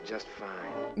 Ma, they're just fine.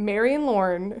 Marion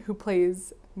Lorne, who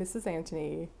plays Mrs.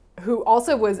 Antony, who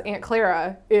also was Aunt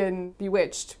Clara in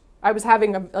Bewitched. I was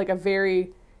having a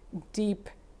very deep,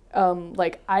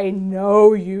 I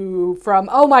know you from,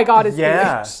 oh my God, it's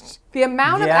Bewitched. The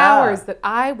amount of hours that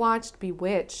I watched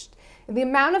Bewitched, and the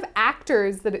amount of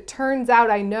actors that it turns out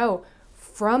I know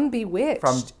from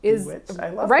Bewitched is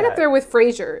right up there with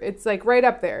Frasier. It's like right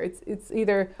up there. It's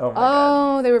either,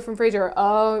 they were from Frasier,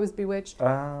 or it was Bewitched.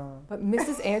 But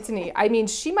Mrs. Antony, I mean,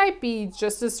 she might be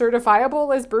just as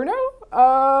certifiable as Bruno.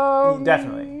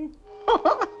 Definitely.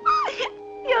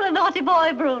 You're a naughty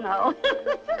boy, Bruno.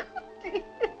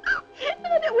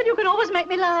 Well, you can always make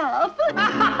me laugh.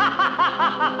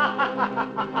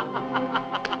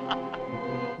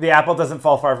 The apple doesn't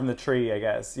fall far from the tree, I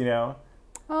guess, you know?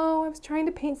 Oh, I was trying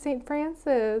to paint St.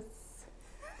 Francis.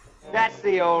 That's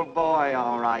the old boy,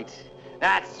 all right.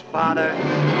 That's father.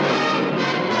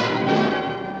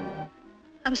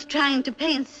 I was trying to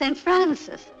paint St.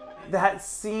 Francis. That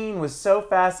scene was so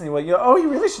fascinating. Well, you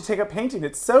really should take up painting.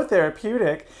 It's so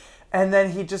therapeutic. And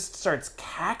then he just starts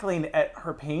cackling at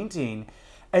her painting.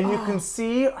 And you can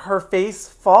see her face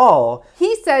fall.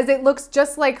 He says it looks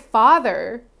just like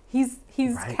father. He's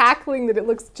cackling that it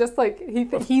looks just like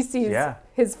he sees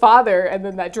his father, and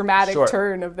then that dramatic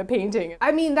turn of the painting.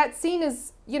 I mean, that scene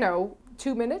is,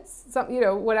 2 minutes,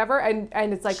 whatever, and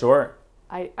it's like,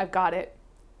 I've got it.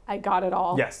 I got it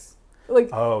all. Yes.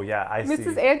 Like, I see.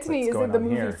 Mrs. Antony is in the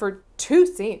movie for 2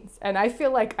 scenes, and I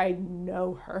feel like I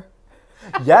know her.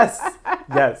 Yes.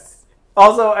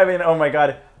 Also, I mean, oh my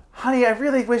God. Honey, I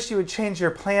really wish you would change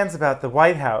your plans about the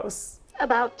White House.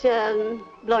 About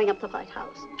blowing up the White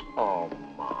House. Oh,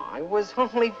 Ma, I was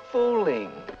only fooling.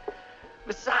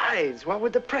 Besides, what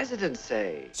would the president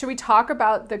say? Should we talk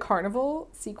about the carnival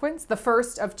sequence? The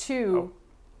first of 2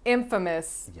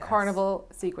 infamous carnival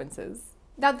sequences.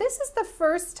 Now, this is the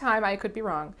first time, I could be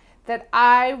wrong, that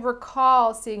I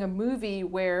recall seeing a movie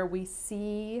where we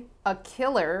see a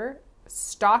killer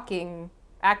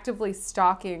actively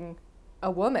stalking a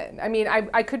woman. I mean,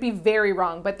 I could be very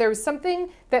wrong, but there was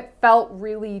something that felt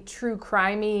really true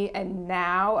crimey and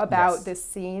now about this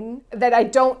scene that I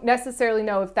don't necessarily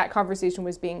know if that conversation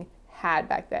was being had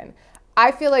back then.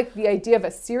 I feel like the idea of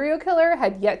a serial killer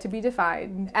had yet to be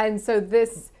defined. And so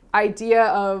this idea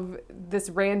of this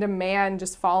random man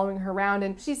just following her around,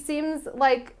 and she seems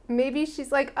like, maybe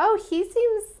she's like, oh, he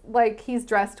seems like he's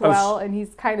dressed well and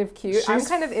he's kind of cute. I'm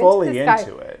kind of into this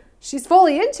guy. She's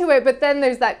fully into it, but then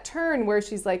there's that turn where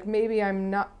she's like, maybe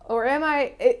I'm not, or am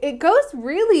I? It goes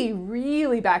really,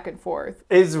 really back and forth.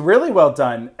 It's really well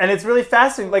done. And it's really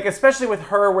fascinating, like, especially with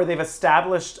her, where they've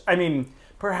established, I mean,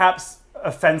 perhaps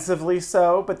offensively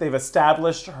so, but they've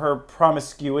established her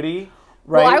promiscuity,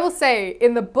 right? Well, I will say,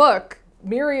 in the book,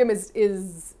 Miriam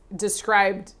is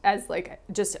described as, like,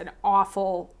 just an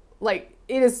awful, like,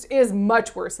 it is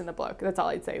much worse in the book. That's all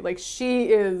I'd say. Like, she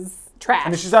is trash. I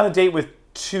mean, she's on a date with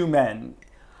 2 men.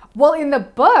 Well, in the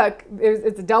book,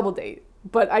 it's a double date.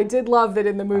 But I did love that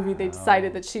in the movie they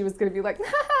decided that she was going to be like,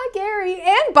 haha, Gary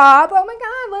and Bob, oh my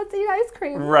God, let's eat ice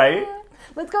cream. Right.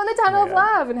 Let's go in the Tunnel of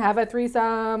Love and have a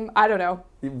threesome. I don't know.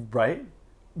 Right?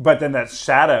 But then that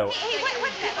shadow. Hey,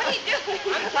 what's that? What are you doing?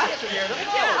 I'm touching here. Let me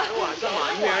go. Come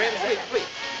on, Miriam. Please.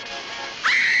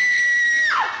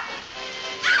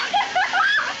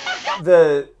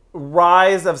 The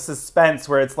rise of suspense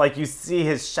where it's like you see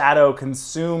his shadow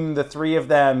consume the 3 of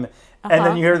them, and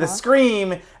then you hear the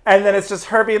scream, and then it's just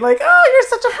her being like, oh, you're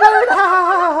such a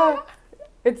flirt.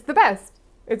 It's the best.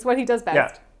 It's what he does best.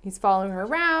 Yeah. He's following her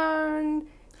around.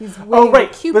 He's winning the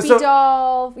Cupid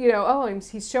doll. You know, and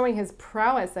he's showing his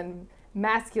prowess and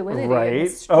masculinity. Right.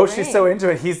 And Oh, she's so into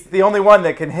it. He's the only one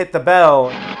that can hit the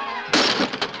bell.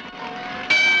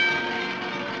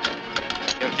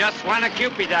 You just won a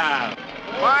Cupid doll.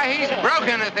 Why, he's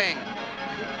broken the thing.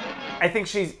 I think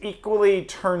she's equally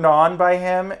turned on by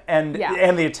him and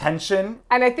the attention.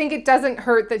 And I think it doesn't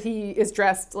hurt that he is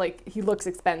dressed like he looks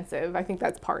expensive. I think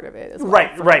that's part of it as well.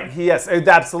 Right. Yes,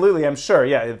 absolutely. I'm sure.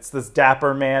 Yeah, it's this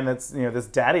dapper man that's, this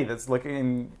daddy that's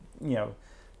looking,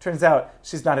 turns out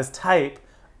she's not his type.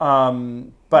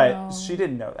 But she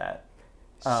didn't know that.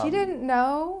 She didn't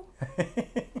know?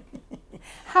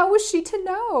 How was she to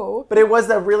know? But it was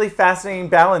a really fascinating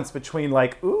balance between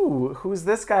like, ooh, who's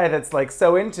this guy that's like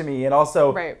so into me? And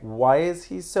also, why is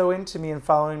he so into me and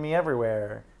following me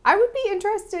everywhere? I would be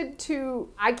interested to,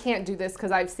 I can't do this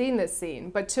because I've seen this scene,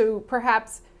 but to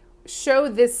perhaps show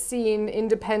this scene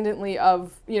independently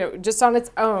of, just on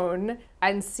its own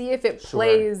and see if it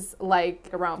plays like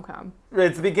a rom-com.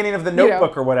 It's the beginning of The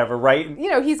Notebook or whatever, right?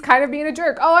 He's kind of being a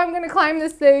jerk. Oh, I'm going to climb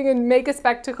this thing and make a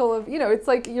spectacle of, it's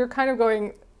like you're kind of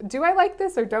going, do I like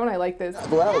this or don't I like this?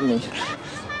 Go out with me.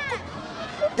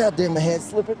 Goddamn, my hand's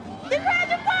slipping. Then grab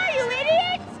the bar, you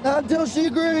idiot! Not until she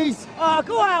agrees. Oh,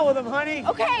 go out with him, honey.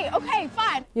 Okay,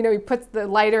 fine. He puts the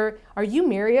lighter, are you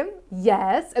Miriam?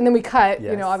 Yes. And then we cut,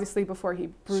 obviously before he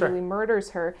brutally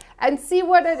murders her, and see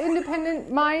what an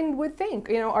independent mind would think.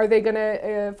 Are they going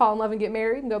to fall in love and get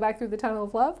married and go back through the tunnel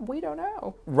of love? We don't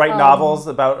know. Write novels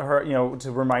about her,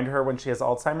 to remind her when she has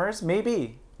Alzheimer's?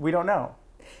 Maybe. We don't know.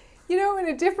 In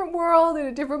a different world, in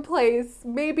a different place,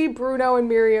 maybe Bruno and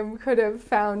Miriam could have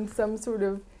found some sort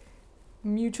of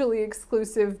mutually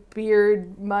exclusive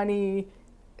beard, money,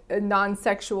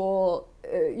 non-sexual,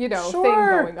 thing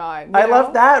going on. I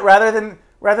love that. Rather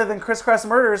than crisscross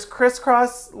murders,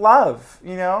 crisscross love,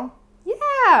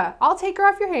 Yeah, I'll take her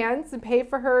off your hands and pay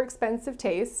for her expensive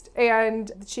taste,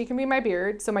 and she can be my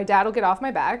beard, so my dad will get off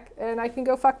my back, and I can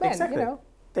go fuck men, Exactly.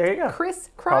 There you go.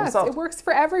 Crisscross. It works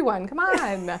for everyone. Come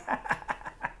on.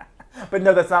 But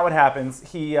no, that's not what happens.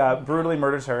 He brutally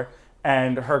murders her,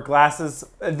 and her glasses.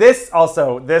 This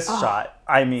shot.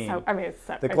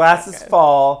 The glasses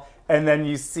fall, and then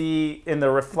you see in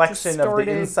the reflection of the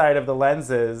inside of the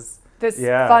lenses. This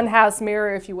funhouse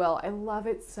mirror, if you will. I love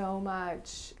it so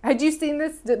much. Had you seen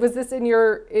this? Was this in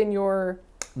your?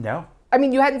 No. I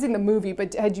mean, you hadn't seen the movie,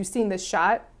 but had you seen this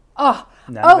shot? Oh,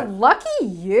 lucky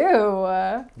you.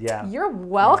 Yeah. You're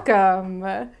welcome.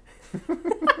 Yeah.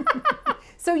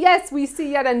 So yes, we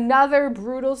see yet another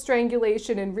brutal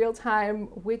strangulation in real time,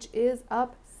 which is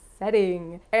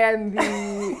upsetting. And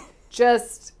the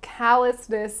just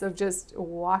callousness of just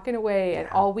walking away, and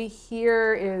all we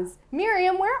hear is,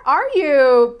 Miriam, where are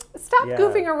you? Stop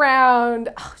goofing around.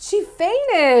 Oh, she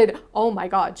fainted. Oh my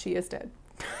God, she is dead.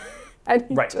 And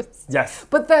he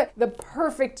But the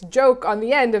perfect joke on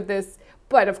the end of this,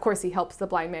 but of course he helps the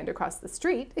blind man to cross the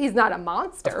street. He's not a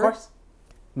monster. Of course.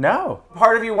 No.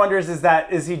 Part of you wonders,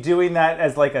 is he doing that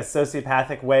as like a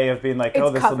sociopathic way of being like, oh,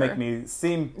 this will make me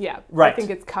seem... Yeah, right. I think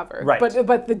it's cover. Right.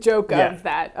 But the joke of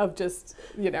that, of just,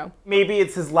 you know. Maybe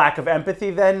it's his lack of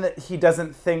empathy then, that he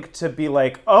doesn't think to be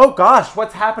like, oh gosh,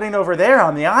 what's happening over there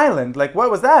on the island? Like,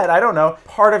 what was that? I don't know.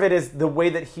 Part of it is the way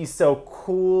that he so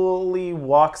coolly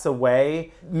walks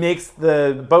away makes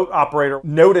the boat operator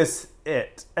notice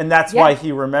it. And that's why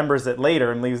he remembers it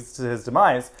later and leads to his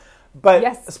demise.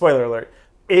 But, spoiler alert,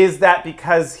 is that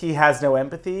because he has no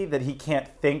empathy, that he can't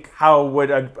think how would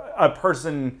a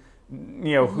person,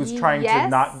 you know, who's trying to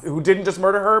not, who didn't just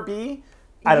murder her be?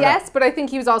 I don't know. But I think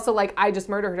he was also like, I just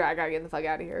murdered her, I gotta get the fuck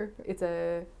out of here. It's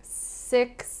a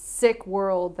sick, sick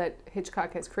world that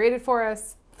Hitchcock has created for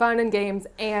us. Fun and games,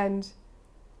 and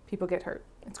people get hurt.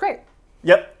 It's great.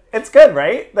 Yep. It's good,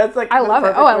 right? That's like I love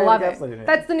it. Oh, I love it. it.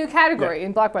 That's the new category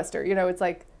in Blockbuster. You know, it's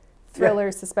like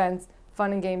thriller, suspense,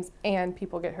 fun and games, and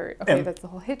people get hurt. Okay, that's the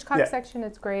whole Hitchcock section.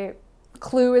 It's great.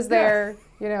 Clue is there,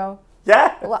 you know.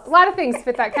 Yeah. A lot of things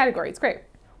fit that category. It's great.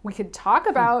 We could talk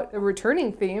about a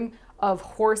returning theme of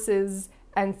horses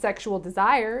and sexual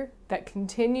desire that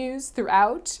continues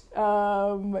throughout.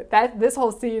 This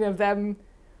whole scene of them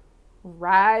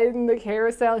riding the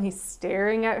carousel and he's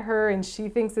staring at her and she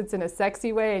thinks it's in a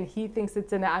sexy way and he thinks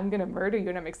it's in a I'm gonna murder you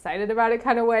and I'm excited about it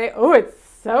kind of way. Oh, it's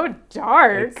so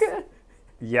dark.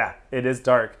 Yeah, it is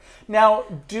dark. Now,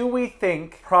 do we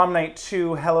think Prom Night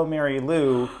 2 Hello Mary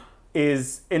Lou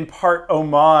is in part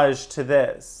homage to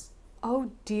this? Oh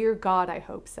dear God, I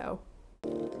hope so.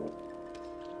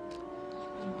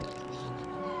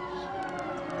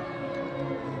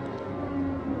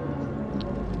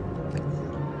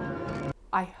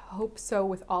 I hope so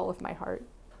with all of my heart.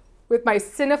 With my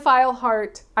cinephile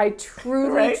heart, I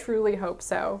truly, truly hope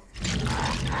so.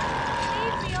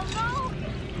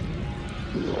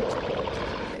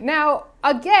 Now,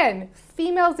 again,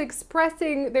 females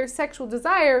expressing their sexual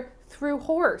desire through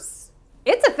horse.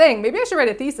 It's a thing. Maybe I should write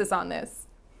a thesis on this.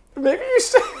 Maybe you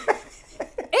should.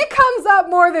 It comes up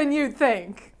more than you'd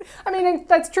think. I mean,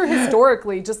 that's true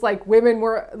historically, just like women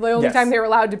were, the only time they were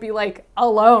allowed to be like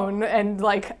alone and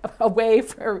like away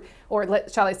from,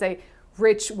 shall I say,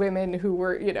 rich women who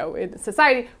were, you know, in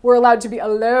society were allowed to be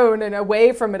alone and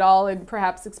away from it all and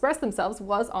perhaps express themselves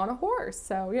was on a horse.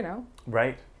 So, you know.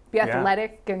 Right. Be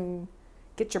athletic and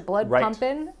get your blood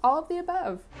pumping, all of the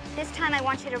above. This time I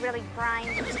want you to really grind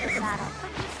into the saddle.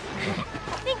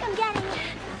 I think I'm getting it.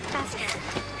 Faster,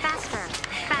 faster,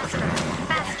 faster,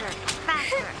 faster,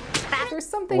 faster, faster. There's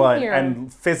something here.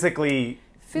 And physically,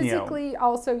 physically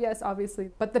also, yes,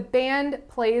 obviously. But the band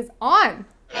plays on.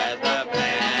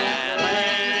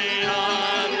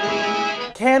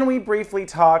 Can we briefly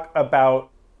talk about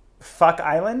Fuck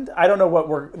Island? I don't know what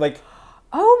we're like.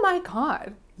 Oh my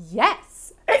God.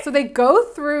 Yes. So they go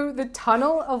through the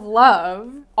tunnel of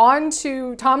love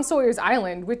onto Tom Sawyer's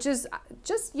Island, which is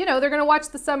just, you know, they're going to watch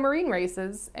the submarine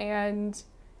races and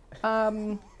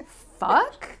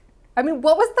fuck? I mean,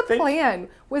 what was the plan?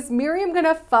 Was Miriam going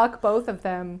to fuck both of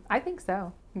them? I think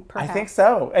so. Perhaps. I think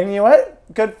so. And you know what?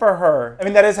 Good for her. I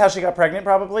mean, that is how she got pregnant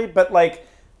probably, but like...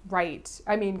 Right.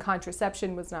 I mean,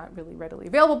 contraception was not really readily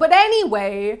available. But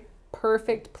anyway,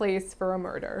 perfect place for a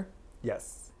murder.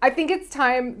 Yes. I think it's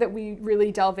time that we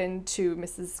really delve into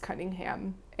Mrs.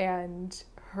 Cunningham and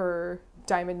her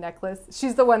diamond necklace.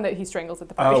 She's the one that he strangles at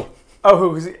the party.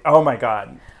 Oh my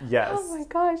God. Yes. Oh my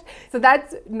gosh. So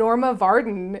that's Norma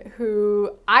Varden,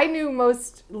 who I knew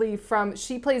mostly from,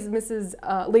 she plays Mrs.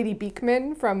 Lady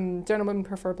Beekman from Gentlemen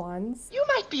Prefer Blondes. You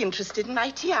might be interested in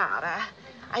my tiara.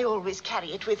 I always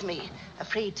carry it with me,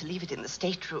 afraid to leave it in the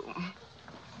stateroom.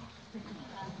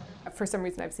 For some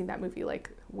reason, I've seen that movie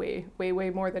like way, way, way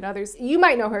more than others. You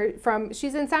might know her from,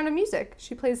 she's in Sound of Music.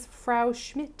 She plays Frau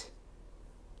Schmidt.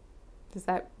 Does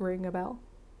that ring a bell?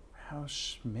 Frau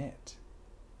Schmidt?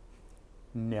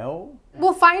 No?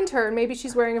 We'll find her. Maybe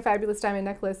she's wearing a fabulous diamond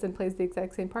necklace and plays the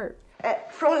exact same part.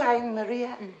 Fräulein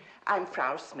Maria, I'm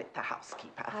Frau Schmidt, the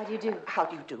housekeeper. How do you do? How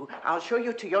do you do? I'll show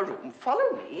you to your room.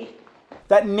 Follow me.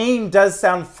 That name does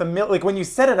sound familiar. Like when you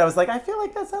said it, I was like, I feel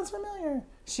like that sounds familiar.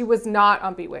 She was not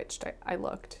on Bewitched. I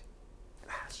looked.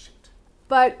 Shoot.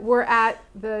 But we're at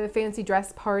the fancy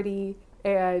dress party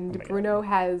and Bruno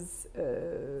has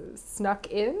snuck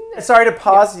in. Sorry to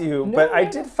pause you, but I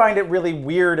did find it really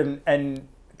weird and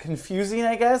confusing,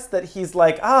 I guess, that he's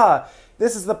like,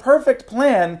 this is the perfect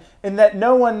plan in that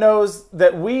no one knows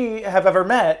that we have ever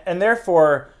met and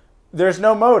therefore there's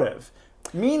no motive.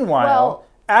 Meanwhile,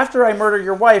 after I murder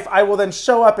your wife, I will then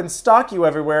show up and stalk you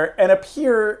everywhere and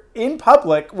appear in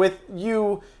public with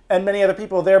you and many other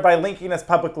people, thereby linking us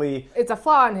publicly. It's a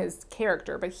flaw in his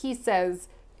character, but he says,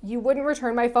 you wouldn't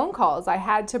return my phone calls. I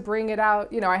had to bring it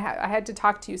out. You know, I had to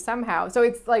talk to you somehow. So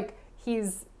it's like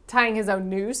he's tying his own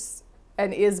noose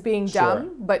and is being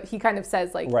dumb, but he kind of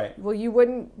says like, well, you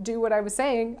wouldn't do what I was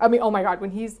saying. I mean, oh my God,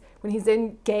 when he's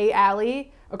in Gay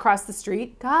Alley across the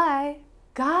street, guy.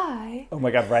 Oh my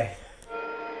God, right.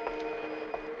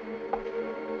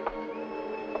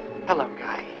 Hello,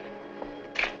 Guy.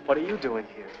 What are you doing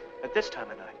here at this time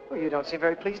of night? Well, you don't seem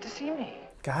very pleased to see me.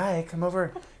 Guy, come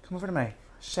over to my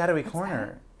shadowy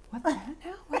corner. What's that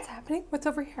now? What's happening? What's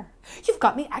over here? You've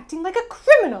got me acting like a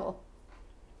criminal.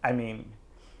 I mean,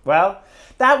 well,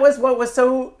 that was what was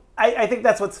so... I think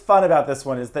that's what's fun about this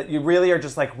one, is that you really are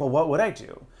just like, well, what would I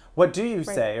do? What do you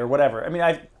say? Or whatever. I mean,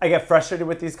 I get frustrated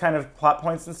with these kind of plot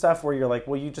points and stuff where you're like,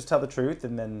 well, you just tell the truth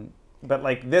and then... But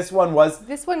like this one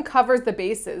covers the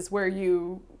bases where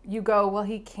you go, well,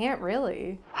 he can't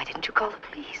really. Why didn't you call the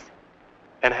police?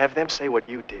 And have them say what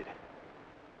you did.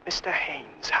 Mr.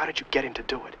 Haynes, how did you get him to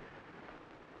do it?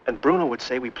 And Bruno would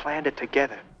say we planned it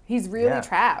together. He's really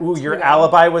trapped. Ooh, your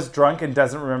alibi was drunk and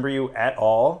doesn't remember you at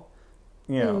all?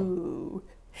 You know. Ooh.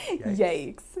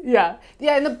 Yikes. Yeah.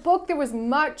 Yeah, in the book there was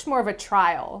much more of a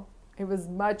trial. It was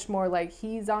much more like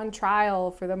he's on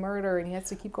trial for the murder and he has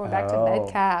to keep going back to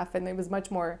Metcalf, and it was much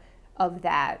more of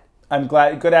that. I'm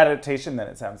glad, good adaptation then,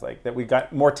 it sounds like, that we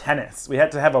got more tennis. We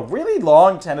had to have a really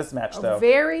long tennis match though.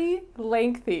 Very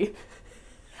lengthy.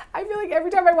 I feel like every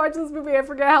time I watch this movie, I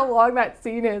forget how long that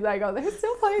scene is. I go, they're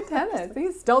still playing tennis.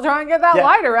 He's still trying to get that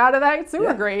lighter out of that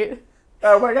sewer grate.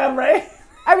 Oh my God, right?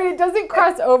 I mean, it doesn't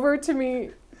cross over to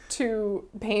me too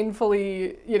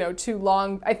painfully, too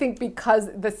long. I think because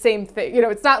the same thing,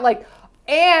 it's not like,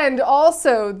 and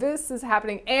also this is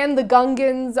happening, and the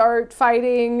Gungans are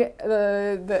fighting,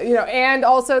 and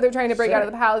also they're trying to break out of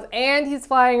the palace, and he's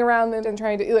flying around and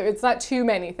trying to, it's not too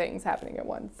many things happening at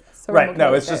once. So right,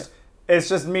 no, it's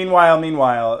just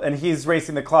meanwhile, and he's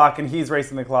racing the clock, and he's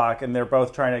racing the clock, and they're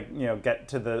both trying to, get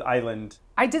to the island.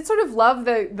 I did sort of love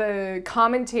the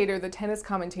commentator, the tennis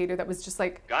commentator, that was just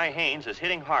like... Guy Haynes is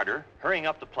hitting harder, hurrying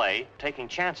up the play, taking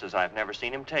chances I've never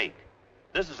seen him take.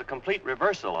 This is a complete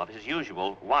reversal of his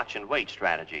usual watch and wait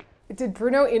strategy. Did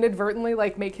Bruno inadvertently,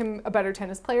 make him a better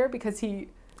tennis player because he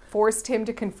forced him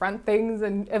to confront things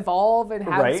and evolve and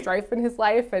have strife in his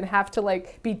life and have to,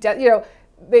 be...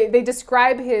 They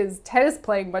describe his tennis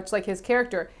playing much like his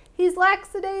character. He's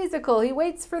lackadaisical. He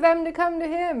waits for them to come to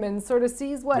him and sort of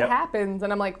sees what happens.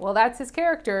 And I'm like, well, that's his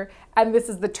character. And this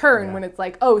is the turn when it's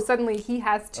like, oh, suddenly he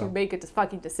has to make a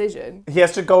fucking decision. He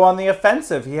has to go on the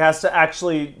offensive. He has to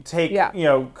actually take,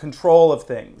 control of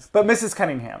things. But Mrs.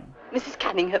 Cunningham. Mrs.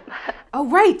 Cunningham. Oh,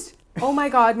 right. Oh my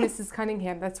God, Mrs.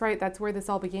 Cunningham. That's right. That's where this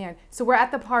all began. So we're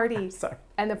at the party. Sorry.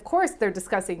 And of course they're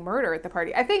discussing murder at the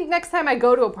party. I think next time I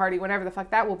go to a party, whenever the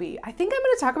fuck that will be, I think I'm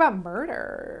going to talk about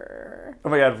murder. Oh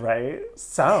my God, right?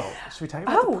 So, should we talk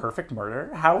about the perfect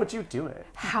murder? How would you do it?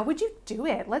 How would you do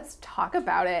it? Let's talk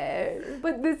about it.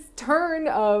 But this turn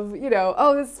of,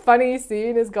 this funny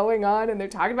scene is going on and they're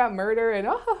talking about murder and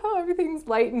everything's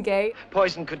light and gay.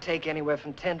 Poison could take anywhere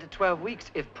from 10 to 12 weeks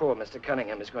if poor Mr.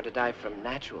 Cunningham is going to die from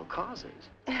natural causes.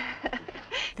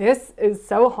 This is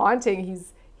so haunting.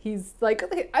 He's like,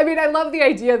 I mean, I love the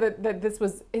idea that this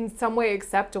was in some way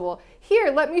acceptable.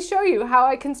 Here, let me show you how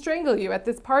I can strangle you at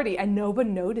this party, and no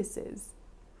one notices.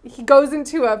 He goes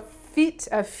into a feat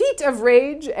of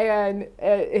rage and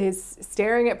is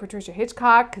staring at Patricia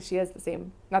Hitchcock because she has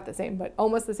not the same, but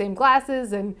almost the same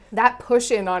glasses, and that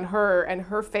push in on her and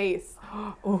her face.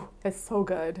 Oh, it's so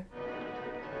good.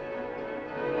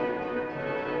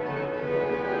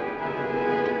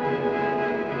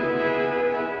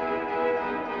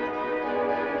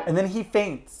 And then he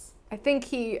faints. I think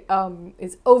he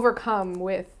is overcome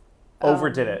with...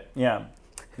 Overdid it, yeah.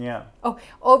 Oh,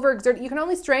 overexert. You can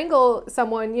only strangle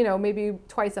someone, maybe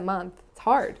twice a month. It's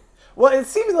hard. Well, it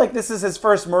seems like this is his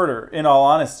first murder, in all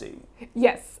honesty.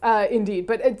 Yes, indeed.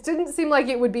 But it didn't seem like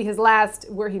it would be his last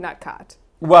were he not caught.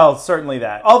 Well, certainly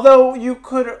that. Although you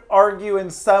could argue in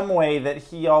some way that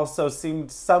he also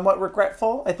seemed somewhat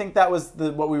regretful. I think that was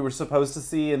what we were supposed to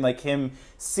see, and him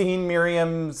seeing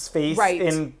Miriam's face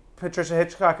in Patricia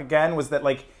Hitchcock again, was that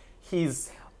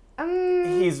he's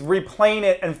replaying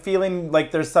it and feeling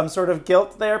like there's some sort of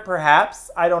guilt there, perhaps.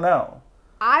 I don't know.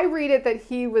 I read it that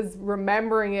he was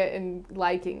remembering it and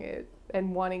liking it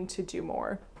and wanting to do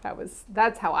more.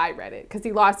 That's how I read it, because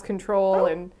he lost control.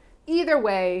 And either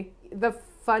way, the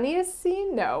funniest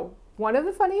scene? No. One of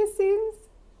the funniest scenes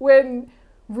when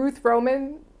Ruth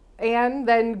Roman Anne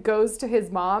then goes to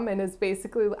his mom and is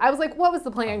basically, I was like, what was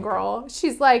the plan, girl?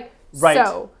 She's like,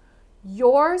 so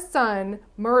your son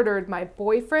murdered my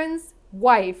boyfriend's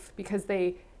wife because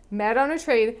they met on a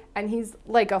train, and he's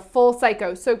like a full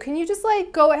psycho. So can you just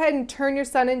like go ahead and turn your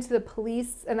son into the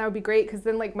police, and that would be great, because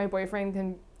then like my boyfriend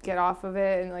can get off of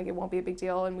it, and like it won't be a big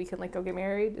deal, and we can like go get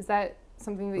married. Is that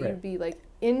something that you'd be like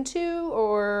into,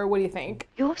 or what do you think?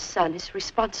 Your son is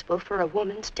responsible for a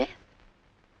woman's death.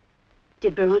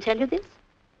 Did Bruno tell you this?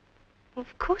 Well,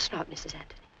 of course not, Mrs.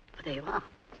 Anthony. But there you are.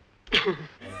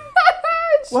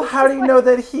 Well, how do you know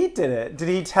that he did it? Did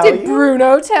he tell you? Did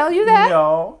Bruno tell you that?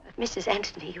 No. Mrs.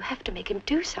 Anthony, you have to make him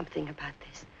do something about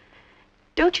this.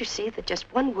 Don't you see that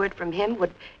just one word from him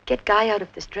would get Guy out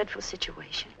of this dreadful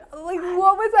situation? Like,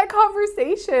 what was that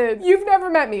conversation? You've never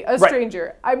met me, a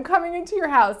stranger. I'm coming into your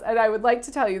house, and I would like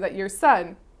to tell you that your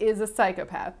son is a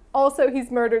psychopath. Also, he's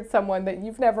murdered someone that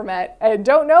you've never met and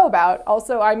don't know about.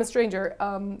 Also, I'm a stranger.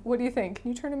 What do you think?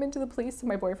 Can you turn him into the police so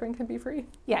my boyfriend can be free?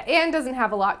 Yeah, Anne doesn't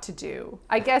have a lot to do.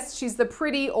 I guess she's the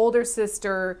pretty older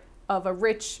sister of a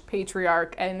rich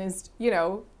patriarch and is, you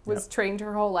know, was trained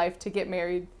her whole life to get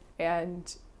married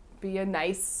and be a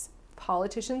nice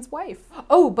politician's wife.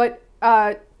 Oh, but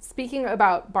speaking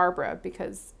about Barbara,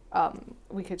 because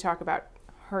we could talk about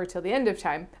her till the end of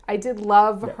time, I did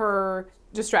love her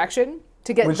distraction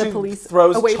to get the police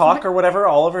throws away chalk from it. or whatever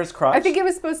all over his crotch. I think it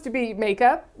was supposed to be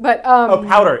makeup, but oh,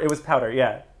 powder. It was powder,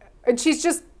 yeah. And she's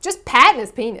just patting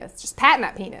his penis, just patting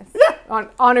that penis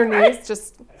on her knees.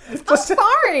 Just I'm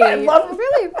sorry. I love it.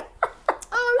 Really.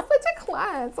 Oh, I'm such a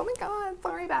klutz. Oh my god,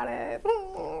 sorry about it.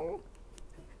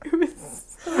 It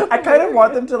was so I kind of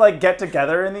want them to like get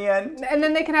together in the end. And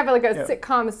then they can have like a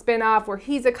sitcom spin-off where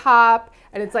he's a cop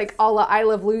and it's like a la I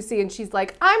Love Lucy, and she's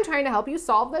like, I'm trying to help you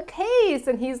solve the case.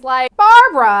 And he's like,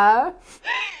 Barbara.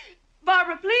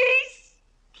 Barbara, please.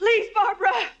 Please,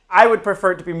 Barbara. I would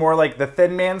prefer it to be more like the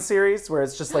Thin Man series, where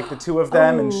it's just like the two of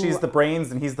them and she's the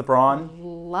brains and he's the brawn.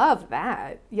 Love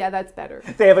that. Yeah, that's better.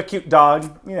 They have a cute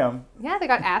dog, you know. Yeah, they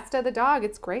got Asta the dog.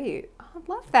 It's great. Oh, I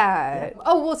love that. Yeah.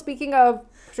 Oh, well, speaking of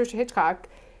Patricia Hitchcock,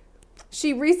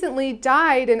 she recently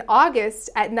died in August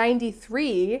at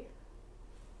 93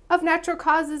 of natural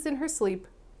causes in her sleep.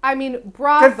 I mean,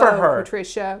 bravo, good for her.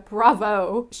 Patricia.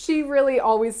 Bravo. She really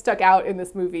always stuck out in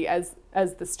this movie as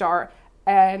the star.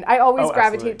 And I always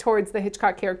gravitate towards the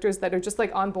Hitchcock characters that are just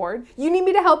like on board. You need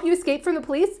me to help you escape from the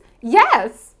police?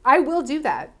 Yes, I will do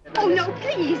that. Oh, no,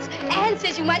 please. Anne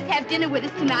says you must have dinner with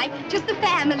us tonight. Just the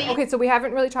family. Okay, so we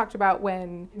haven't really talked about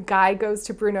when Guy goes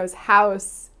to Bruno's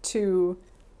house to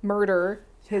murder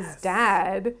his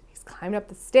dad. He's climbing up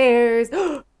the stairs.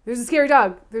 There's a scary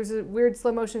dog. There's a weird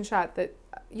slow motion shot that,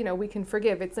 you know, we can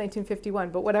forgive. It's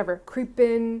 1951, but whatever.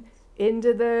 Creeping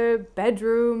into the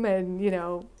bedroom and, you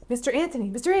know, Mr.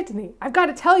 Anthony, I've got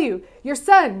to tell you, your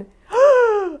son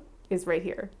is right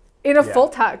here in a full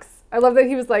tux. I love that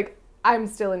he was like, I'm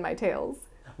still in my tails.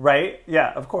 Right?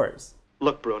 Yeah, of course.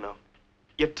 Look, Bruno,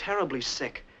 you're terribly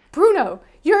sick. Bruno,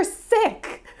 you're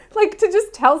sick. Like, to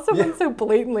just tell someone so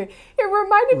blatantly. It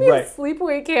reminded me of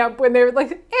Sleepaway Camp when they were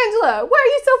like, Angela, why are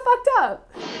you so fucked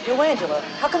up? Yo, Angela,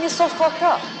 how come you're so fucked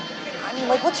up? I mean,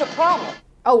 like, what's your problem?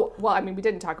 Oh, well, I mean, we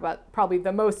didn't talk about probably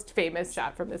the most famous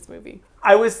shot from this movie.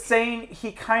 I was saying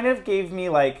he kind of gave me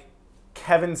like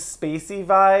Kevin Spacey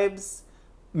vibes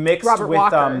mixed Robert with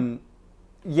Walker.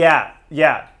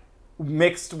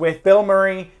 mixed with Bill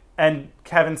Murray and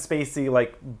Kevin Spacey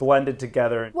like blended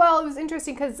together. Well, it was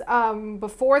interesting because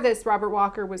before this, Robert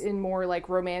Walker was in more like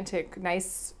romantic,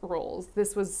 nice roles.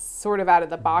 This was sort of out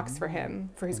of the box for him,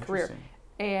 for his career.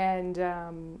 And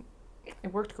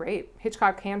it worked great.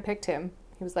 Hitchcock handpicked him.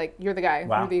 He was like, you're the guy.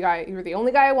 Wow. You're the guy. You're the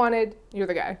only guy I wanted. You're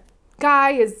the guy.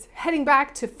 Guy is heading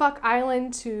back to Fuck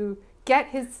Island to get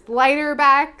his lighter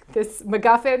back, this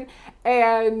MacGuffin.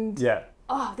 And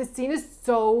oh, this scene is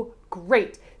so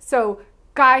great. So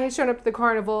Guy has shown up to the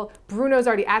carnival. Bruno's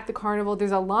already at the carnival.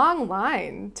 There's a long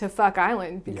line to Fuck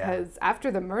Island because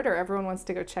after the murder, everyone wants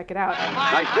to go check it out.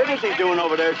 Nice business he's doing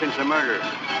over there since the murder.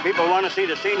 People want to see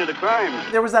the scene of the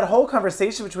crime. There was that whole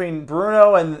conversation between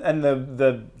Bruno and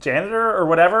the janitor or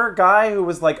whatever guy who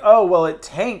was like, oh, well, it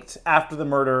tanked after the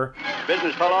murder.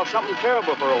 Business fell off something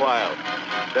terrible for a while.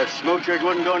 The smoochers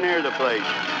wouldn't go near the place.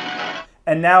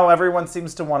 And now everyone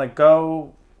seems to want to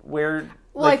go where...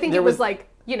 Well, I think it was like,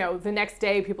 you know, the next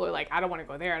day people are like, I don't want to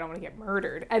go there. I don't want to get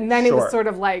murdered. And then it was sort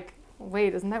of like,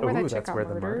 wait, isn't that where that chick got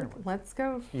murdered? Let's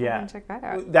go and check that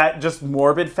out. That just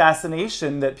morbid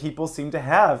fascination that people seem to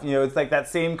have. You know, it's like that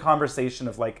same conversation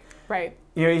of like,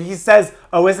 you know, he says,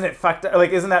 oh, isn't it fucked up?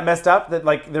 Like, isn't that messed up that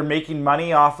like they're making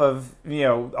money off of, you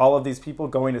know, all of these people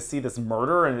going to see this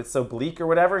murder and it's so bleak or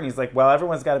whatever? And he's like, well,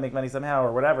 everyone's got to make money somehow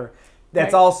or whatever.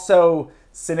 That's all so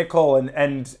cynical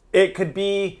and it could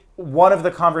be one of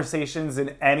the conversations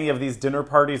in any of these dinner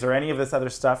parties or any of this other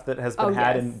stuff that has been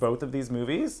had in both of these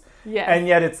movies. Yes. And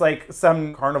yet it's like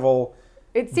some carnival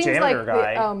It seems janitor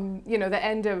like guy. the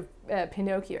end of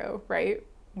Pinocchio, right?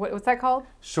 What's that called?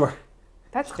 Sure.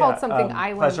 That's called something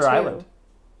Island Pleasure too. Island.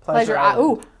 Pleasure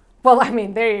Island. Ooh. Well, I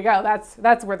mean, there you go.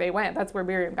 That's where they went. That's where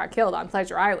Miriam got killed, on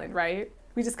Pleasure Island, right?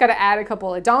 We just got to add a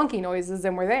couple of donkey noises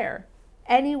and we're there.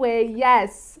 Anyway,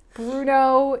 yes,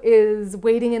 Bruno is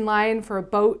waiting in line for a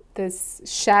boat. This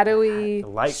shadowy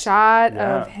shot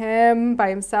of him by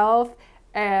himself,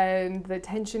 and the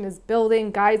tension is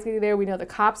building. Guy's getting there. We know the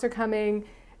cops are coming.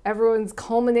 Everyone's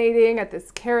culminating at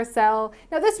this carousel.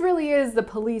 Now, this really is the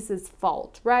police's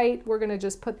fault, right? We're going to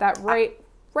just put that right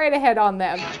ahead on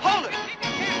them. Hold it!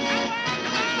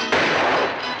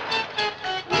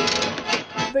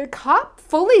 The cop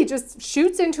fully just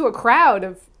shoots into a crowd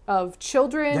of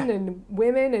children and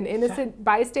women and innocent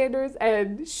bystanders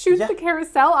and shoots the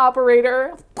carousel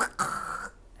operator.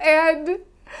 And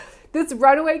this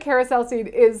runaway carousel scene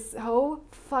is so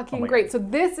fucking great. So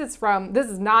this is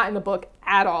not in the book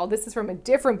at all. This is from a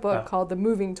different book called The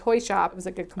Moving Toy Shop. It was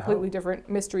like a completely different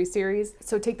mystery series.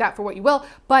 So take that for what you will.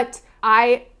 But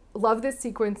I love this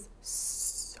sequence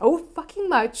so fucking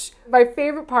much. My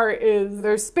favorite part is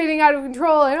they're spinning out of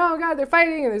control and oh god, they're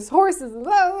fighting and there's horses and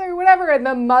blah, blah, whatever, and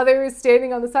the mother is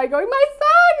standing on the side going, my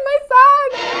son!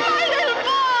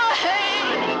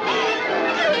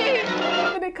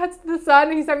 And it cuts to the son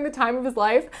and he's having the time of his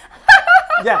life.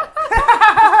 Yeah.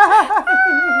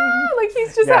 Like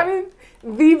he's just having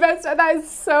the best, and that is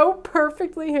so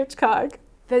perfectly Hitchcock.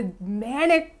 The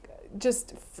manic,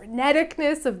 just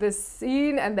freneticness of this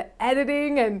scene and the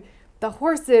editing and the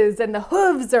horses and the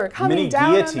hooves are coming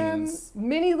down on them.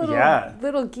 Mini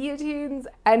little guillotines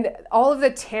and all of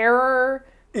the terror.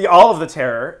 All of the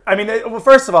terror. I mean, well,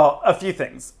 first of all, a few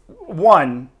things.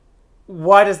 One,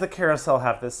 why does the carousel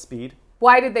have this speed?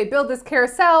 Why did they build this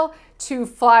carousel? To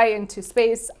fly into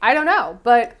space? I don't know,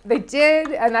 but they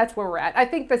did, and that's where we're at. I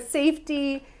think the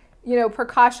safety,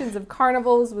 precautions of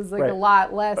carnivals was like a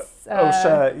lot less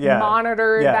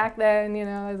monitored back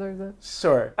then,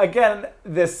 Sure. Again,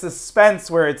 this suspense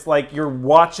where it's like you're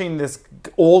watching this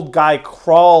old guy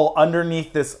crawl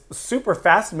underneath this super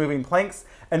fast moving planks,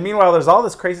 and meanwhile there's all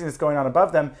this craziness going on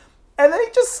above them, and then he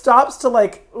just stops to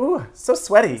like, ooh, so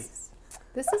sweaty.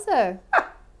 This is a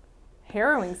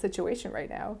harrowing situation right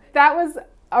now. That was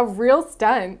a real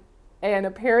stunt, and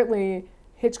apparently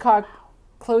Hitchcock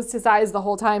closed his eyes the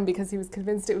whole time because he was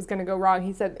convinced it was going to go wrong.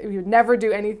 He said he would never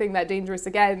do anything that dangerous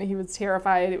again. He was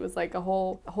terrified. It was like a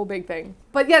whole big thing.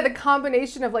 But yeah, the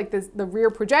combination of like the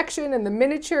rear projection and the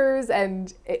miniatures,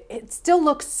 and it still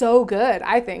looks so good,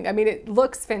 I think. I mean, it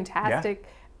looks fantastic.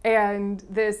 Yeah. And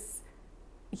this,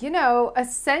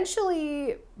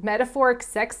 essentially metaphoric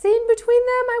sex scene between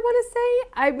them, I want to say.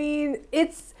 I mean,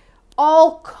 it's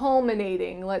all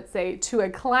culminating, let's say, to a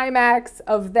climax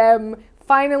of them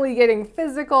finally getting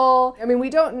physical. I mean, we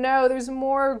don't know. There's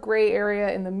more gray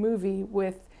area in the movie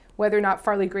with whether or not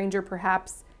Farley Granger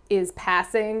perhaps is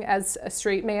passing as a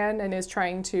straight man and is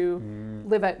trying to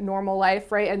live a normal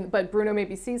life, right? But Bruno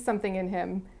maybe sees something in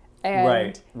him.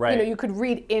 And, you could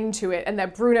read into it, and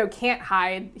that Bruno can't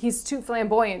hide. He's too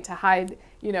flamboyant to hide,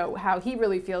 how he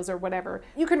really feels or whatever.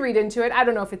 You can read into it. I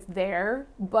don't know if it's there,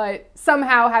 but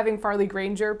somehow having Farley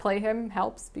Granger play him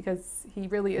helps because he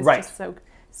really is just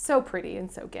so pretty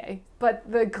and so gay. But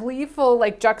the gleeful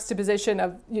juxtaposition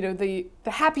of, the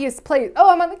happiest place. Oh,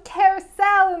 I'm on the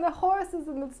carousel and the horses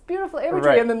and this beautiful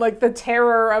imagery. And then the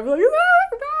terror of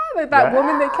that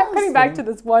woman. They kept coming back to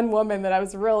this one woman that I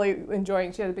was really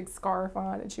enjoying. She had a big scarf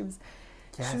on and she was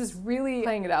really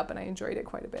playing it up, and I enjoyed it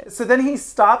quite a bit. So then he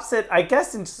stops it, I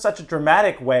guess, in such a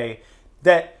dramatic way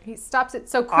that he stops it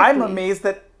so quickly. I'm amazed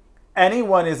that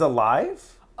anyone is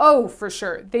alive. Oh, for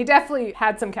sure. They definitely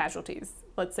had some casualties.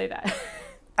 Let's say that.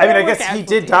 I mean, I guess he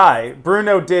did die.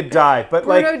 Bruno did die. But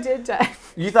Bruno did die.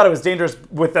 You thought it was dangerous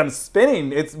with them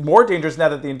spinning. It's more dangerous now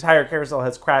that the entire carousel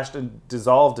has crashed and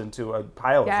dissolved into a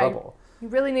pile of rubble. You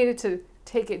really needed to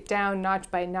take it down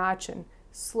notch by notch and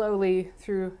slowly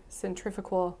through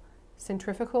centrifugal?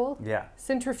 Yeah.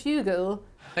 Centrifugal.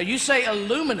 Now, you say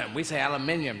aluminum, we say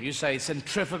aluminium. You say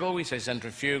centrifugal, we say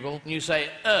centrifugal. You say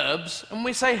herbs, and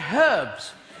we say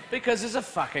herbs, because there's a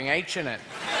fucking H in it.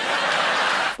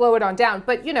 Slow it on down,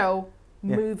 but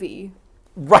movie.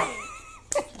 Right.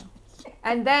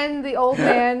 And then the old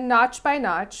man, notch by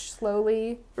notch,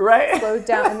 slowly slowed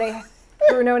down, and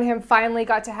Bruno and him finally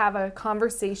got to have a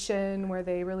conversation where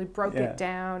they really broke it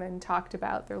down and talked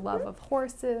about their love of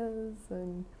horses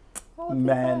and all of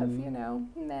the above,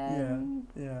 men.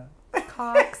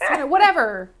 talks, you know,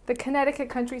 whatever, the Connecticut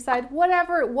countryside,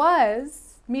 whatever it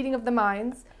was, meeting of the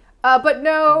minds. But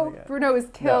no, Bruno is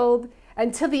killed. No.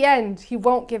 And to the end, he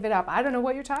won't give it up. I don't know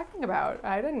what you're talking about.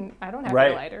 I don't have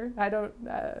a lighter. I don't.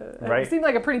 It seemed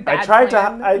like a pretty bad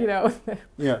plan. You know,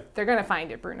 yeah. They're gonna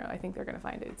find it, Bruno. I think they're gonna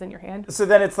find it. It's in your hand. So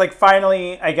then it's like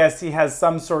finally, I guess he has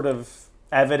some sort of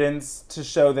evidence to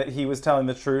show that he was telling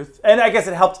the truth. And I guess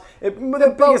it helped.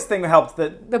 The biggest thing that helped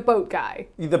that the boat guy.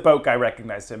 The boat guy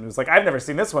recognized him. It was like, I've never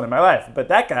seen this one in my life, but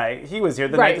that guy, he was here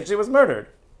the night that she was murdered.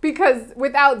 Because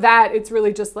without that, it's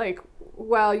really just like,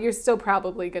 well, you're still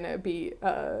probably going to be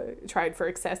tried for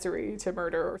accessory to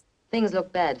murder. Things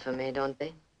look bad for me, don't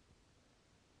they?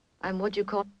 I'm what you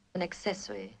call an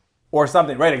accessory. Or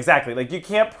something, right, exactly. Like, you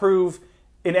can't prove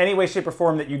in any way, shape, or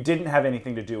form that you didn't have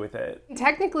anything to do with it.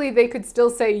 Technically, they could still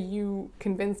say you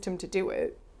convinced him to do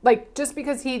it. Like, just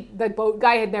because the boat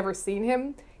guy had never seen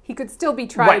him, he could still be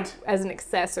tried as an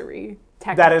accessory.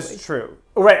 That is true.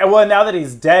 Right. Well, now that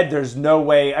he's dead, there's no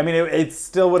way. I mean, it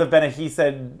still would have been a he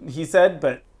said,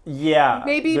 but yeah.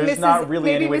 Maybe there's not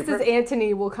really any way Mrs.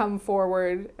 Antony will come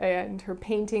forward and her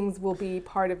paintings will be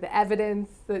part of the evidence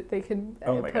that they can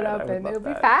put up, and it'll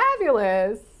be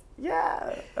fabulous.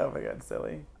 Yeah. Oh my God,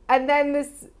 silly. And then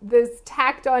this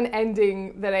tacked on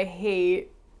ending that I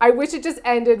hate. I wish it just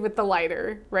ended with the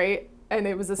lighter, right? And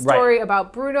it was a story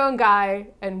about Bruno and Guy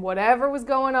and whatever was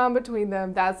going on between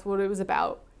them. That's what it was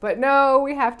about. But no,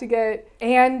 we have to get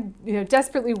Anne, you know,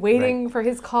 desperately waiting for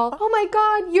his call. Oh my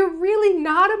God, you're really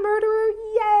not a murderer?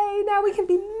 Yay, now we can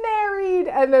be married.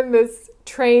 And then this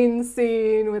train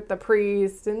scene with the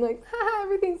priest and like, haha,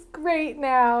 everything's great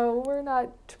now. We're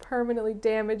not permanently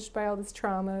damaged by all this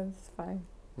trauma. It's fine.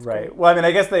 Right. Well, I mean,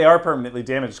 I guess they are permanently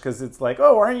damaged because it's like,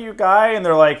 oh, aren't you Guy? And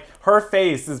they're like, her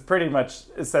face is pretty much,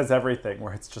 it says everything,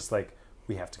 where it's just like,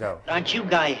 we have to go. Aren't you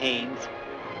Guy Haynes?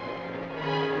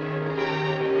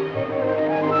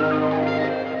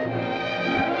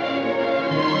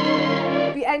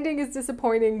 The ending is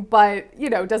disappointing, but, you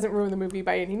know, doesn't ruin the movie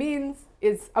by any means.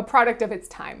 It's a product of its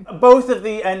time. Both of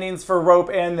the endings for Rope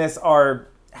and this are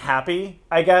happy,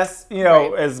 I guess, you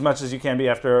know, as much as you can be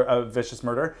after a vicious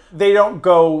murder. They don't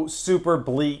go super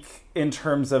bleak in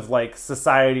terms of like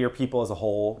society or people as a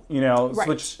whole, you know,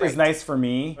 which is nice for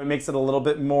me. It makes it a little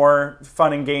bit more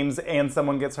fun and games and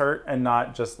someone gets hurt and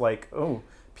not just like, oh,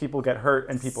 people get hurt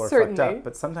and people are fucked up.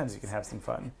 But sometimes you can have some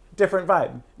fun. Different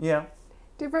vibe, yeah.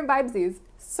 Different vibesies.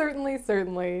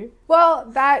 Certainly. Well,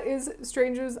 that is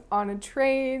Strangers on a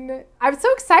Train. I'm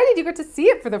so excited you got to see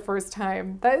it for the first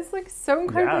time. That is like so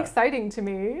incredibly exciting to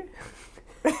me.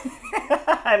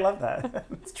 I love that.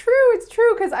 It's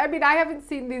true, because I mean, I haven't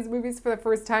seen these movies for the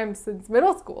first time since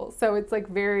middle school, so it's like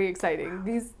very exciting.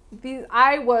 These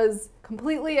I was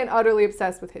completely and utterly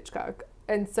obsessed with Hitchcock.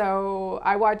 And so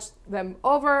I watched them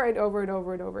over and over and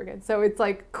over and over again. So it's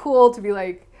like cool to be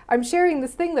like, I'm sharing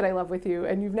this thing that I love with you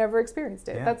and you've never experienced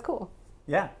it. Yeah. That's cool.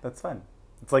 Yeah, that's fun.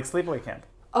 It's like Sleepaway Camp.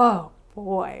 Oh,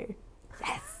 boy.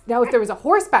 Yes. Now, if there was a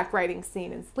horseback riding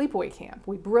scene in Sleepaway Camp,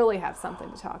 we'd really have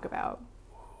something to talk about.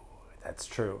 That's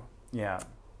true. Yeah.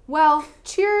 Well,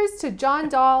 cheers to John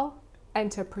Dahl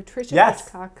and to Patricia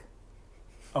Hitchcock.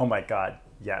 Oh, my God.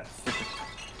 Yes.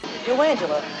 Yo,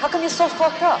 Angela, how come you're so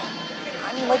fucked up?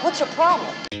 I mean, like, what's your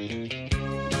problem?